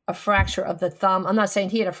a fracture of the thumb? I'm not saying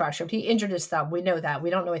he had a fracture, but he injured his thumb. We know that. We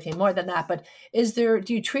don't know anything more than that. But do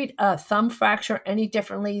you treat a thumb fracture any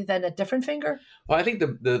differently than a different finger? Well, I think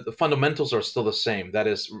the fundamentals are still the same. That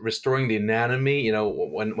is restoring the anatomy.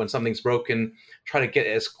 When something's broken, try to get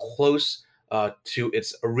as close to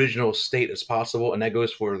its original state as possible. And that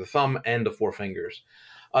goes for the thumb and the 4 fingers.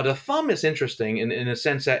 The thumb is interesting in a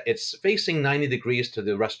sense that it's facing 90 degrees to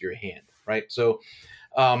the rest of your hand, right? So,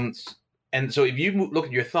 and so if you look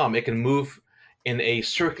at your thumb, it can move in a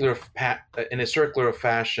circular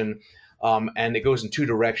fashion, and it goes in 2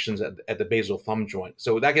 directions at the basal thumb joint.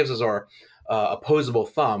 So that gives us our opposable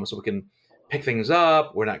thumb, so we can pick things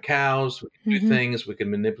up. We're not cows. We can do things. We can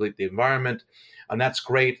manipulate the environment, and that's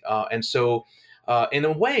great. And so, in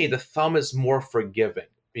a way, the thumb is more forgiving,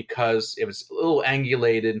 because if it's a little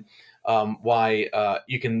angulated,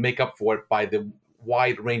 you can make up for it by the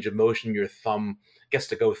wide range of motion your thumb gets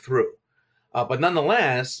to go through. But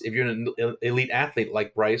nonetheless, if you're an elite athlete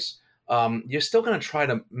like Bryce, you're still going to try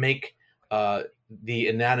to make the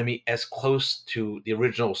anatomy as close to the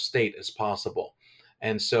original state as possible.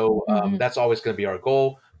 And so that's always going to be our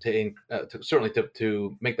goal, to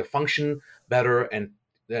make the function better and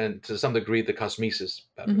to some degree the cosmesis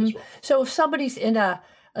better as well. So if somebody's in a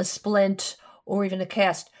splint or even a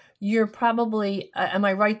cast, you're probably, am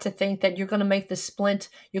I right to think that you're going to make the splint,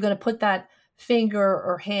 you're going to put that finger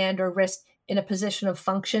or hand or wrist in a position of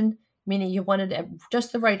function, meaning you want it at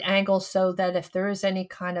just the right angle so that if there is any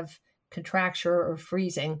kind of contracture or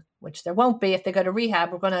freezing, which there won't be if they go to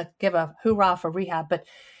rehab. We're going to give a hoorah for rehab. But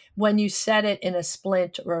when you set it in a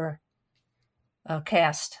splint or a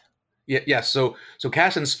cast. Yeah. So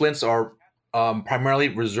casts and splints are primarily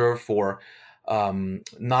reserved for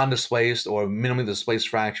non-displaced or minimally displaced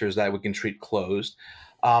fractures that we can treat closed.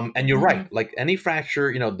 And you're right. Like any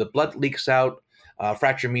fracture, the blood leaks out.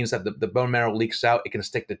 Fracture means that the bone marrow leaks out. It can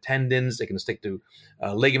stick to tendons. It can stick to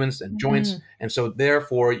ligaments and joints. And so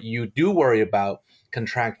therefore, you do worry about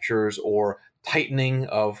contractures or tightening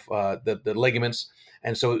of the ligaments.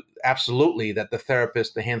 And so absolutely that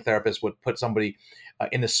the hand therapist would put somebody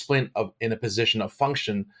in a splint in a position of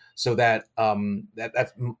function so that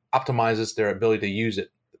that optimizes their ability to use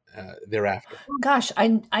it thereafter. Gosh,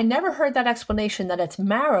 I never heard that explanation that it's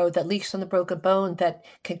marrow that leaks on the broken bone that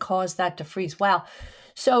can cause that to freeze. Wow.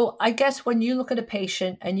 So I guess when you look at a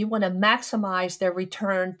patient and you want to maximize their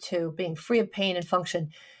return to being free of pain and function,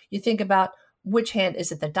 you think about which hand.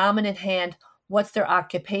 Is it the dominant hand? What's their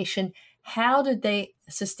occupation? How did they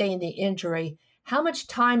sustain the injury? How much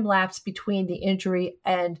time lapsed between the injury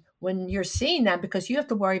and when you're seeing them? Because you have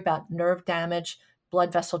to worry about nerve damage,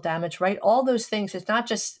 blood vessel damage, right? All those things. It's not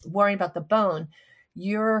just worrying about the bone.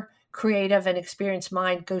 Your creative and experienced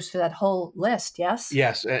mind goes through that whole list, yes?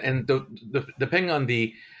 Yes, and depending on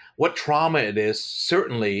what trauma it is,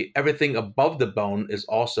 certainly everything above the bone is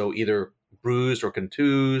also either bruised or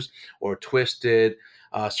contused or twisted.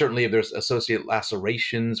 Certainly if there's associated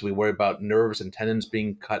lacerations, we worry about nerves and tendons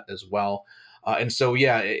being cut as well. And so,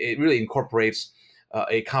 it really incorporates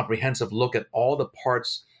a comprehensive look at all the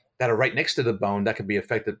parts that are right next to the bone that could be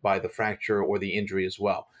affected by the fracture or the injury as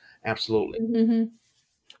well. Absolutely. Mm-hmm.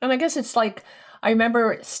 And I guess it's like, I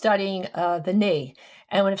remember studying the knee.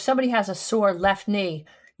 And if somebody has a sore left knee,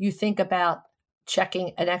 you think about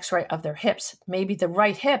checking an x-ray of their hips. Maybe the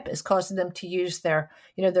right hip is causing them to use their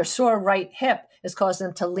sore right hip is causing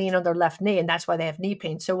them to lean on their left knee, and that's why they have knee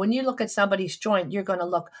pain. So when you look at somebody's joint, you're going to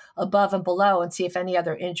look above and below and see if any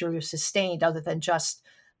other injury was sustained other than just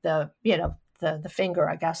the finger,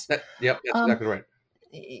 I guess. That's exactly right.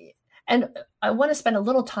 And I want to spend a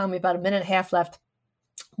little time, we have about a minute and a half left.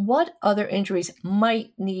 What other injuries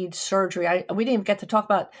might need surgery? We didn't even get to talk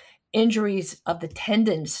about injuries of the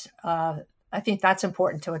tendons. I think that's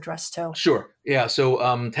important to address too. Sure. Yeah.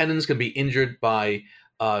 So tendons can be injured by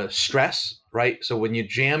stress, right? So when you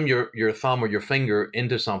jam your thumb or your finger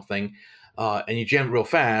into something and you jam it real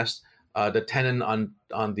fast, the tendon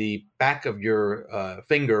on the back of your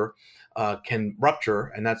finger can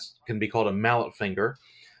rupture, and that's can be called a mallet finger.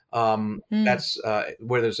 That's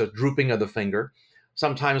where there's a drooping of the finger.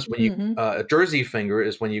 Sometimes when you a jersey finger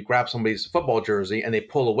is when you grab somebody's football jersey and they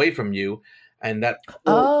pull away from you, and that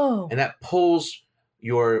pulls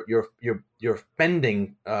your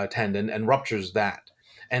bending tendon and ruptures that.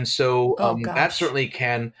 And so that certainly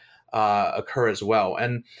can occur as well.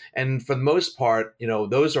 And for the most part,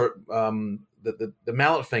 those are the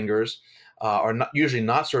mallet fingers are usually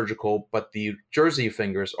not surgical, but the jersey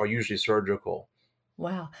fingers are usually surgical.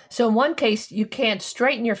 Wow. So in one case, you can't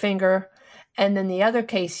straighten your finger, and in the other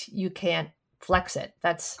case, you can't flex it.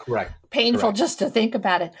 That's correct. Painful just to think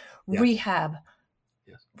about it. Yes. Rehab.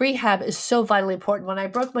 Yes. Rehab is so vitally important. When I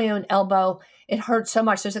broke my own elbow, it hurt so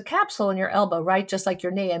much. There's a capsule in your elbow, right? Just like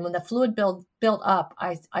your knee. And when the fluid built up,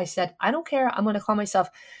 I said, I don't care. I'm going to call myself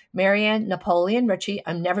Marianne Napoleon Ritchie.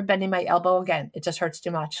 I'm never bending my elbow again. It just hurts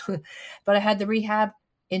too much. But I had the rehab,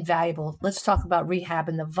 invaluable. Let's talk about rehab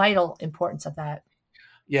and the vital importance of that.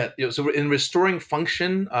 Yeah. So in restoring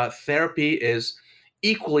function, therapy is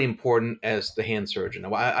equally important as the hand surgeon.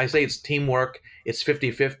 I say it's teamwork. It's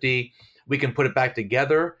 50-50. We can put it back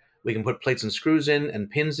together. We can put plates and screws in and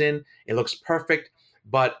pins in. It looks perfect.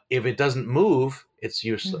 But if it doesn't move, it's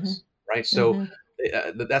useless, right? So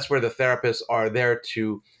that's where the therapists are there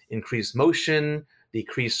to increase motion,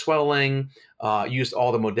 decrease swelling, use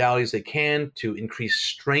all the modalities they can to increase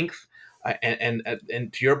strength. And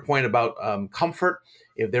to your point about comfort,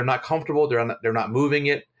 if they're not comfortable, they're not moving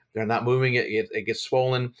it. They're not moving it. It gets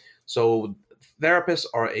swollen. So therapists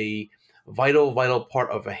are a vital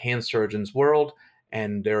part of a hand surgeon's world,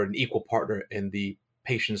 and they're an equal partner in the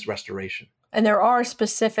patient's restoration. And there are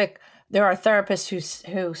therapists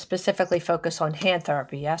who specifically focus on hand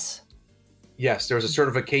therapy, yes? Yes, there's a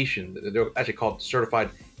certification. They're actually called certified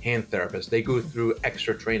hand therapists. They go through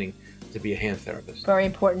extra training to be a hand therapist. Very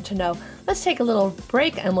important to know. Let's take a little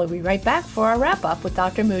break, and we'll be right back for our wrap-up with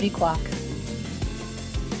Dr. Moody Kwok.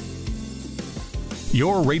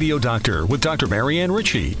 Your Radio Doctor with Dr. Marianne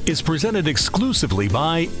Ritchie is presented exclusively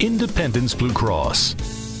by Independence Blue Cross.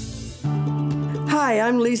 Hi,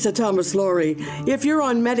 I'm Lisa Thomas Laurie. If you're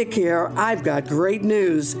on Medicare, I've got great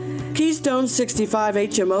news. Keystone 65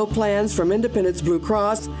 HMO plans from Independence Blue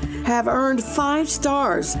Cross have earned 5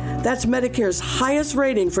 stars. That's Medicare's highest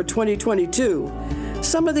rating for 2022.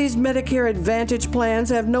 Some of these Medicare Advantage plans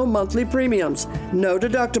have no monthly premiums, no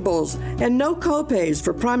deductibles, and no copays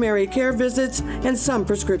for primary care visits and some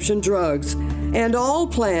prescription drugs. And all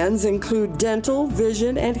plans include dental,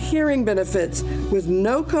 vision, and hearing benefits with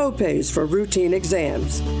no copays for routine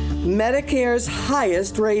exams. Medicare's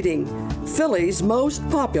highest rating, Philly's most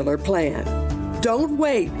popular plan. Don't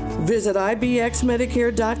wait. Visit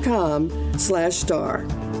ibxmedicare.com/star.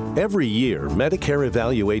 Every year, Medicare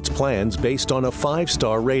evaluates plans based on a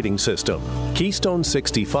 5-star rating system. Keystone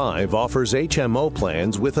 65 offers HMO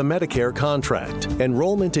plans with a Medicare contract.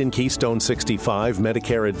 Enrollment in Keystone 65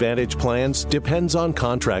 Medicare Advantage plans depends on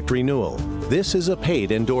contract renewal. This is a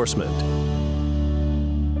paid endorsement.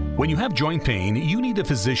 When you have joint pain, you need a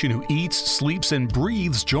physician who eats, sleeps, and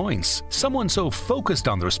breathes joints. Someone so focused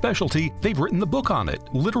on their specialty, they've written the book on it.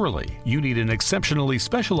 Literally, you need an exceptionally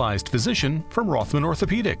specialized physician from Rothman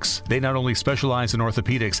Orthopedics. They not only specialize in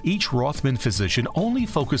orthopedics, each Rothman physician only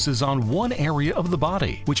focuses on one area of the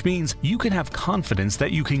body, which means you can have confidence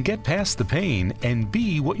that you can get past the pain and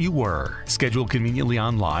be what you were. Schedule conveniently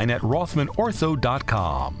online at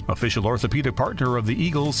RothmanOrtho.com. Official orthopedic partner of the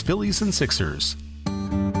Eagles, Phillies, and Sixers.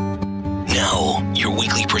 Now, your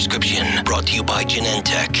weekly prescription, brought to you by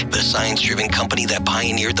Genentech, the science-driven company that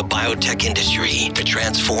pioneered the biotech industry to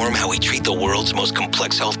transform how we treat the world's most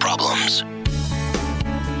complex health problems.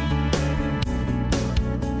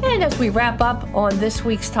 And as we wrap up on this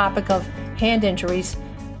week's topic of hand injuries,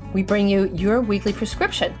 we bring you your weekly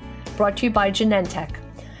prescription, brought to you by Genentech.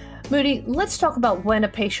 Moody, let's talk about when a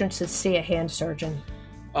patient should see a hand surgeon.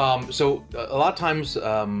 So a lot of times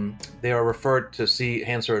they are referred to see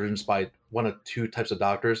hand surgeons by one of two types of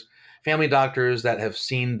doctors. Family doctors that have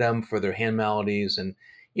seen them for their hand maladies, and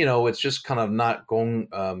it's just kind of not going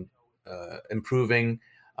improving,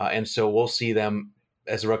 and so we'll see them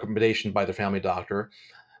as a recommendation by the family doctor.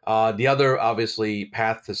 The other obviously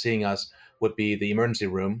path to seeing us would be the emergency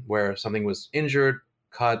room, where something was injured,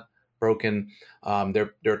 cut, broken.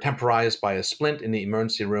 They're temporized by a splint in the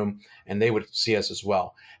emergency room, and they would see us as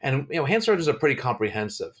well. And hand surgeons are pretty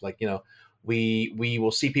comprehensive. We will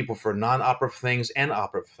see people for non-operative things and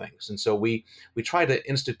operative things, and so we try to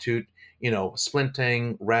institute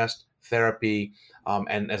splinting, rest, therapy,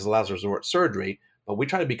 and as a last resort surgery. But we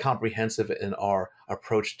try to be comprehensive in our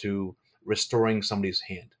approach to restoring somebody's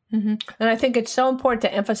hand. Mm-hmm. And I think it's so important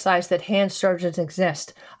to emphasize that hand surgeons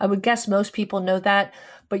exist. I would guess most people know that,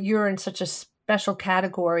 but you're in such a special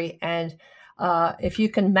category. And if you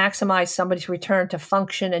can maximize somebody's return to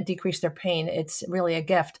function and decrease their pain, it's really a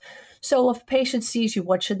gift. So if a patient sees you,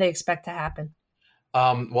 what should they expect to happen?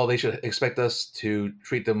 Well, they should expect us to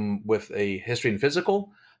treat them with a history and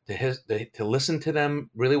physical, to listen to them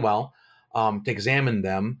really well, to examine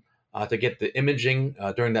them, to get the imaging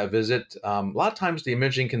during that visit. A lot of times the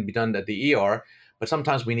imaging can be done at the ER, but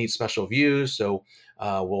sometimes we need special views. So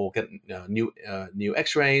we'll get new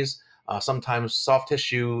x-rays. Sometimes soft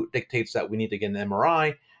tissue dictates that we need to get an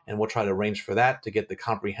MRI, and we'll try to arrange for that to get the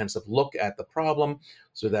comprehensive look at the problem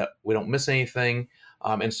so that we don't miss anything.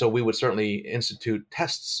 And so we would certainly institute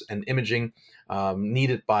tests and imaging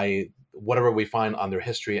needed by whatever we find on their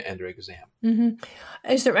history and their exam.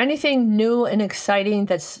 Mm-hmm. Is there anything new and exciting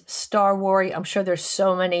that's Star Wars? I'm sure there's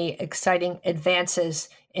so many exciting advances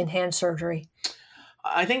in hand surgery.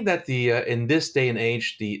 I think that in this day and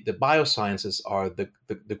age, the biosciences are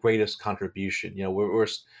the greatest contribution.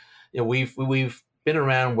 We've been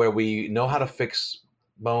around where we know how to fix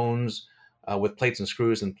bones with plates and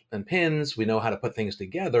screws and pins. We know how to put things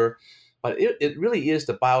together, but it really is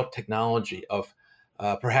the biotechnology of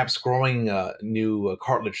perhaps growing new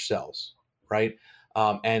cartilage cells, right?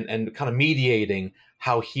 And kind of mediating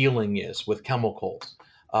how healing is with chemicals.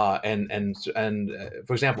 And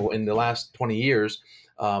for example, in the last 20 years,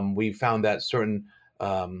 we found that certain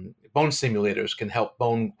bone stimulators can help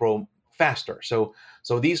bone grow faster. So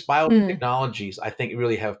these biotechnologies, I think,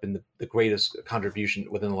 really have been the greatest contribution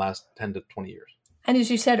within the last 10 to 20 years. And as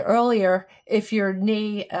you said earlier, if your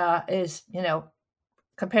knee is,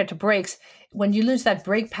 compared to breaks, when you lose that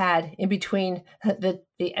brake pad in between the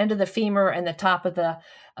end of the femur and the top of the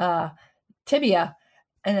tibia,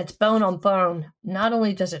 and it's bone on bone, not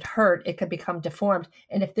only does it hurt, it could become deformed.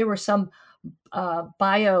 And if there were some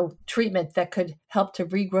bio treatment that could help to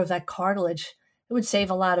regrow that cartilage, it would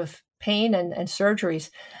save a lot of pain and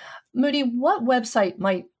surgeries. Moody, what website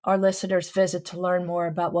might our listeners visit to learn more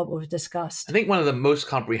about what we've discussed? I think one of the most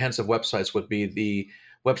comprehensive websites would be the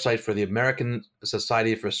website for the American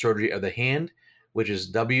Society for Surgery of the Hand, which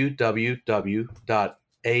is www.asSH.org.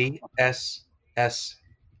 ASSH.org.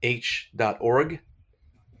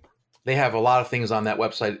 They have a lot of things on that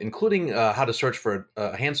website, including how to search for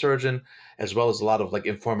a hand surgeon, as well as a lot of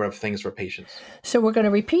informative things for patients. So we're going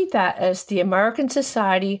to repeat that as the American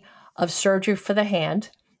Society of Surgery for the Hand,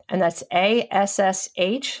 and that's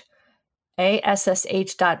ASSH.org.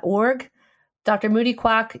 Dr. Moody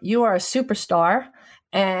Kwak, you are a superstar,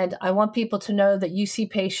 and I want people to know that you see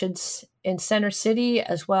patients in Center City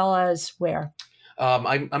as well as where?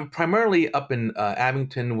 I'm primarily up in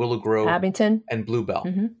Abington, Willow Grove, and Bluebell.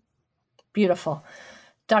 Mm-hmm. Beautiful.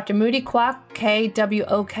 Dr. Moody Kwak,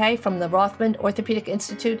 KWOK, from the Rothman Orthopedic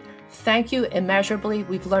Institute, thank you immeasurably.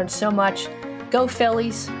 We've learned so much. Go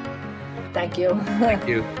Phillies. Thank you. Thank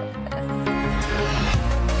you.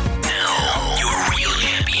 Now, your real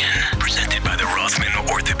champion, presented by the Rothman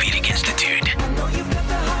Orthopedic Institute.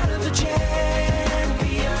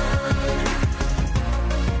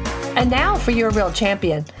 And now for your real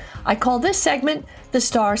champion. I call this segment the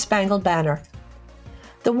Star Spangled Banner.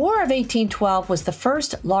 The War of 1812 was the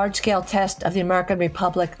first large-scale test of the American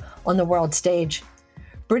Republic on the world stage.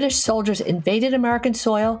 British soldiers invaded American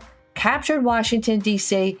soil, captured Washington,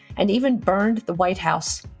 D.C., and even burned the White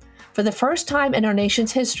House. For the first time in our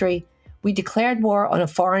nation's history, we declared war on a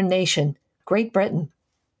foreign nation, Great Britain.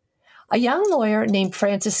 A young lawyer named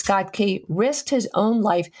Francis Scott Key risked his own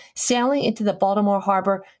life sailing into the Baltimore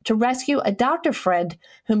harbor to rescue a doctor friend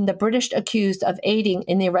whom the British accused of aiding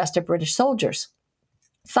in the arrest of British soldiers.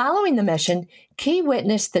 Following the mission, Key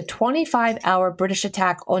witnessed the 25-hour British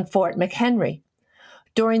attack on Fort McHenry.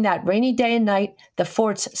 During that rainy day and night, the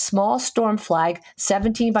fort's small storm flag,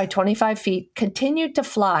 17 by 25 feet, continued to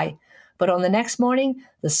fly, but on the next morning,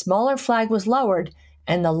 the smaller flag was lowered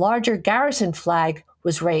and the larger garrison flag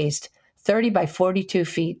was raised, 30 by 42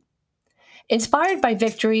 feet. Inspired by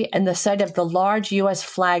victory and the sight of the large U.S.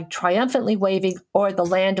 flag triumphantly waving o'er the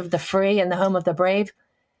land of the free and the home of the brave,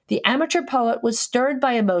 the amateur poet was stirred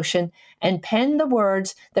by emotion and penned the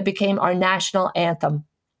words that became our national anthem.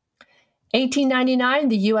 1899,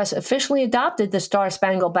 the U.S. officially adopted the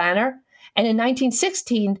Star-Spangled Banner, and in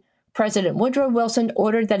 1916, President Woodrow Wilson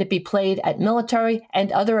ordered that it be played at military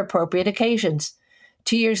and other appropriate occasions.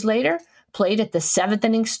 2 years later, played at the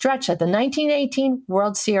seventh-inning stretch of the 1918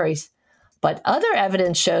 World Series. But other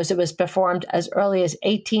evidence shows it was performed as early as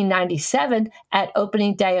 1897 at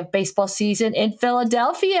opening day of baseball season in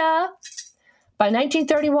Philadelphia. By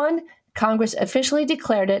 1931, Congress officially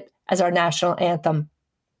declared it as our national anthem.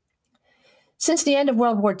 Since the end of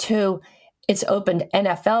World War II, it's opened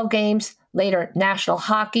NFL games, later national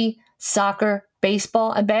hockey, soccer,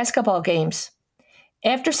 baseball, and basketball games.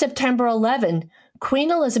 After September 11,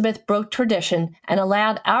 Queen Elizabeth broke tradition and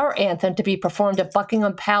allowed our anthem to be performed at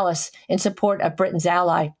Buckingham Palace in support of Britain's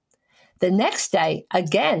ally. The next day,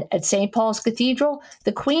 again at St. Paul's Cathedral,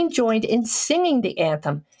 the Queen joined in singing the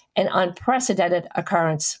anthem, an unprecedented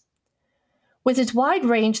occurrence. With its wide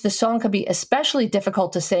range, the song can be especially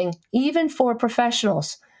difficult to sing, even for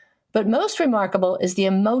professionals. But most remarkable is the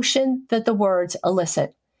emotion that the words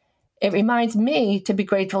elicit. It reminds me to be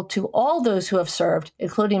grateful to all those who have served,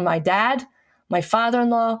 including my dad, my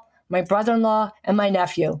father-in-law, my brother-in-law, and my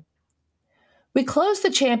nephew. We close the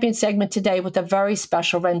champion segment today with a very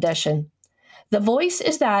special rendition. The voice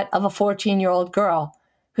is that of a 14-year-old girl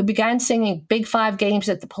who began singing Big Five games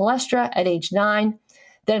at the Palestra at age 9,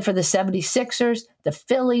 then for the 76ers, the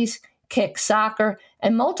Phillies, kick soccer,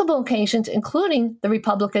 and multiple occasions, including the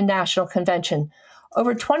Republican National Convention,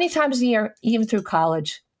 over 20 times a year, even through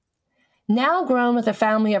college. Now grown with a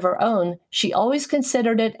family of her own, she always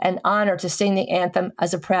considered it an honor to sing the anthem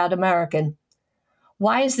as a proud American.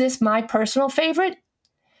 Why is this my personal favorite?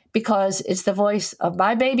 Because it's the voice of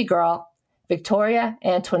my baby girl, Victoria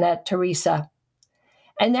Antoinette Teresa.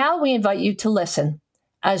 And now we invite you to listen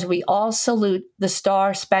as we all salute the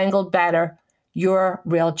Star-Spangled Banner, your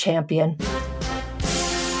real champion.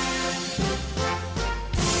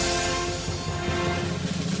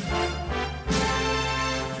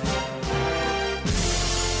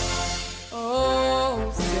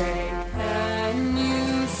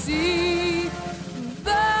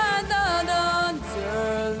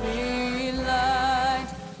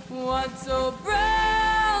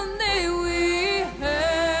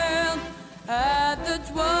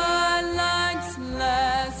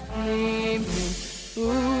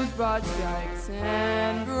 Broad stripes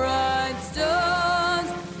and bright stars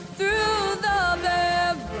through the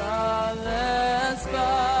perilous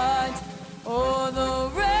fight. Oh,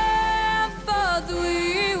 the ramparts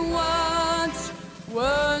we watched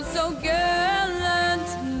were so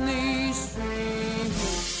gallantly streaming,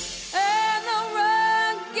 and the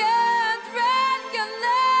rugged red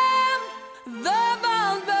gleam, the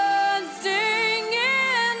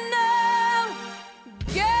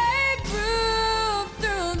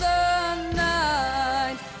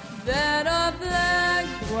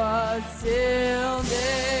till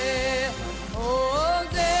day. Oh,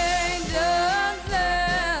 angels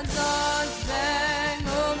and the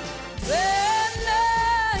spangled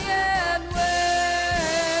banner yet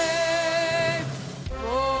wave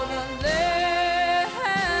for the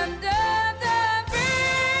land of the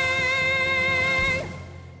free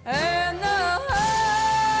and the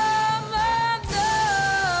home of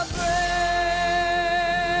the brave.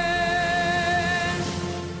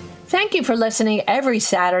 Thank you for listening every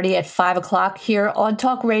Saturday at 5 o'clock here on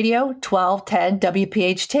Talk Radio 1210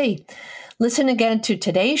 WPHT. Listen again to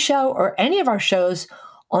today's show or any of our shows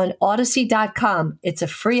on Odyssey.com. It's a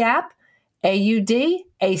free app, AUDACY.com,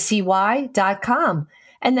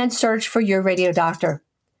 and then search for Your Radio Doctor.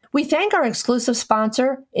 We thank our exclusive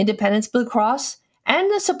sponsor, Independence Blue Cross, and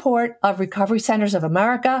the support of Recovery Centers of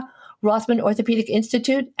America, Rothman Orthopedic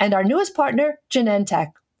Institute, and our newest partner,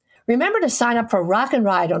 Genentech. Remember to sign up for Rock and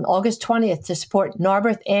Ride on August 20th to support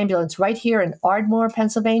Narberth Ambulance right here in Ardmore,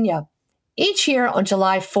 Pennsylvania. Each year on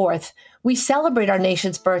July 4th, we celebrate our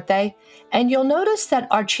nation's birthday, and you'll notice that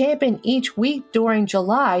our champion each week during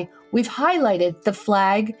July, we've highlighted the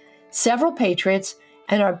flag, several patriots,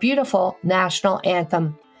 and our beautiful national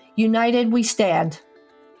anthem. United we stand.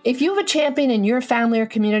 If you have a champion in your family or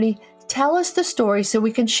community, tell us the story so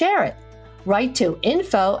we can share it. Write to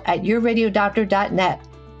info@yourradiodoctor.net.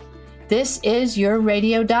 This is Your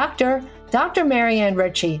Radio Doctor, Dr. Marianne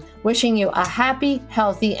Ritchie, wishing you a happy,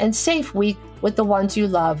 healthy, and safe week with the ones you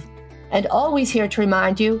love. And always here to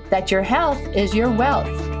remind you that your health is your wealth.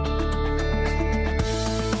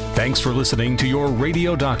 Thanks for listening to Your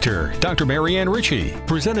Radio Doctor, Dr. Marianne Ritchie,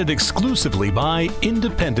 presented exclusively by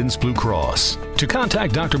Independence Blue Cross. To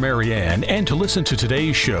contact Dr. Marianne and to listen to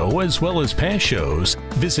today's show as well as past shows,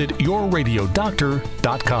 visit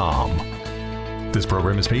yourradiodoctor.com. This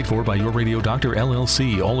program is paid for by Your Radio Doctor,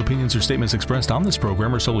 LLC. All opinions or statements expressed on this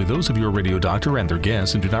program are solely those of Your Radio Doctor and their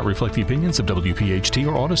guests and do not reflect the opinions of WPHT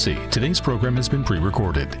or Odyssey. Today's program has been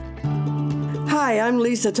pre-recorded. Hi, I'm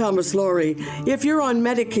Lisa Thomas Laurie. If you're on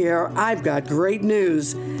Medicare, I've got great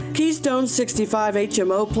news. Keystone 65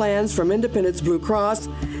 HMO plans from Independence Blue Cross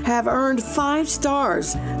have earned 5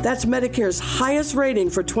 stars. That's Medicare's highest rating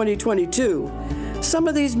for 2022. Some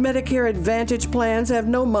of these Medicare Advantage plans have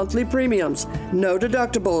no monthly premiums, no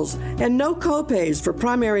deductibles, and no copays for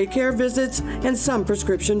primary care visits and some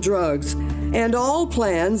prescription drugs. And all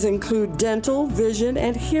plans include dental, vision,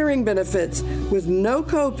 and hearing benefits with no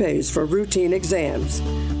copays for routine exams.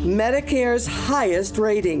 Medicare's highest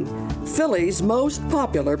rating, Philly's most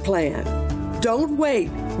popular plan. Don't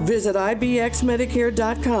wait. Visit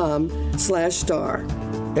ibxmedicare.com/star.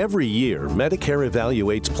 Every year, Medicare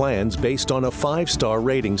evaluates plans based on a 5-star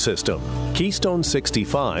rating system. Keystone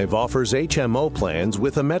 65 offers HMO plans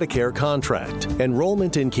with a Medicare contract.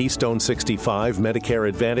 Enrollment in Keystone 65 Medicare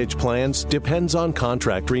Advantage plans depends on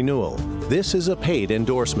contract renewal. This is a paid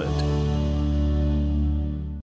endorsement.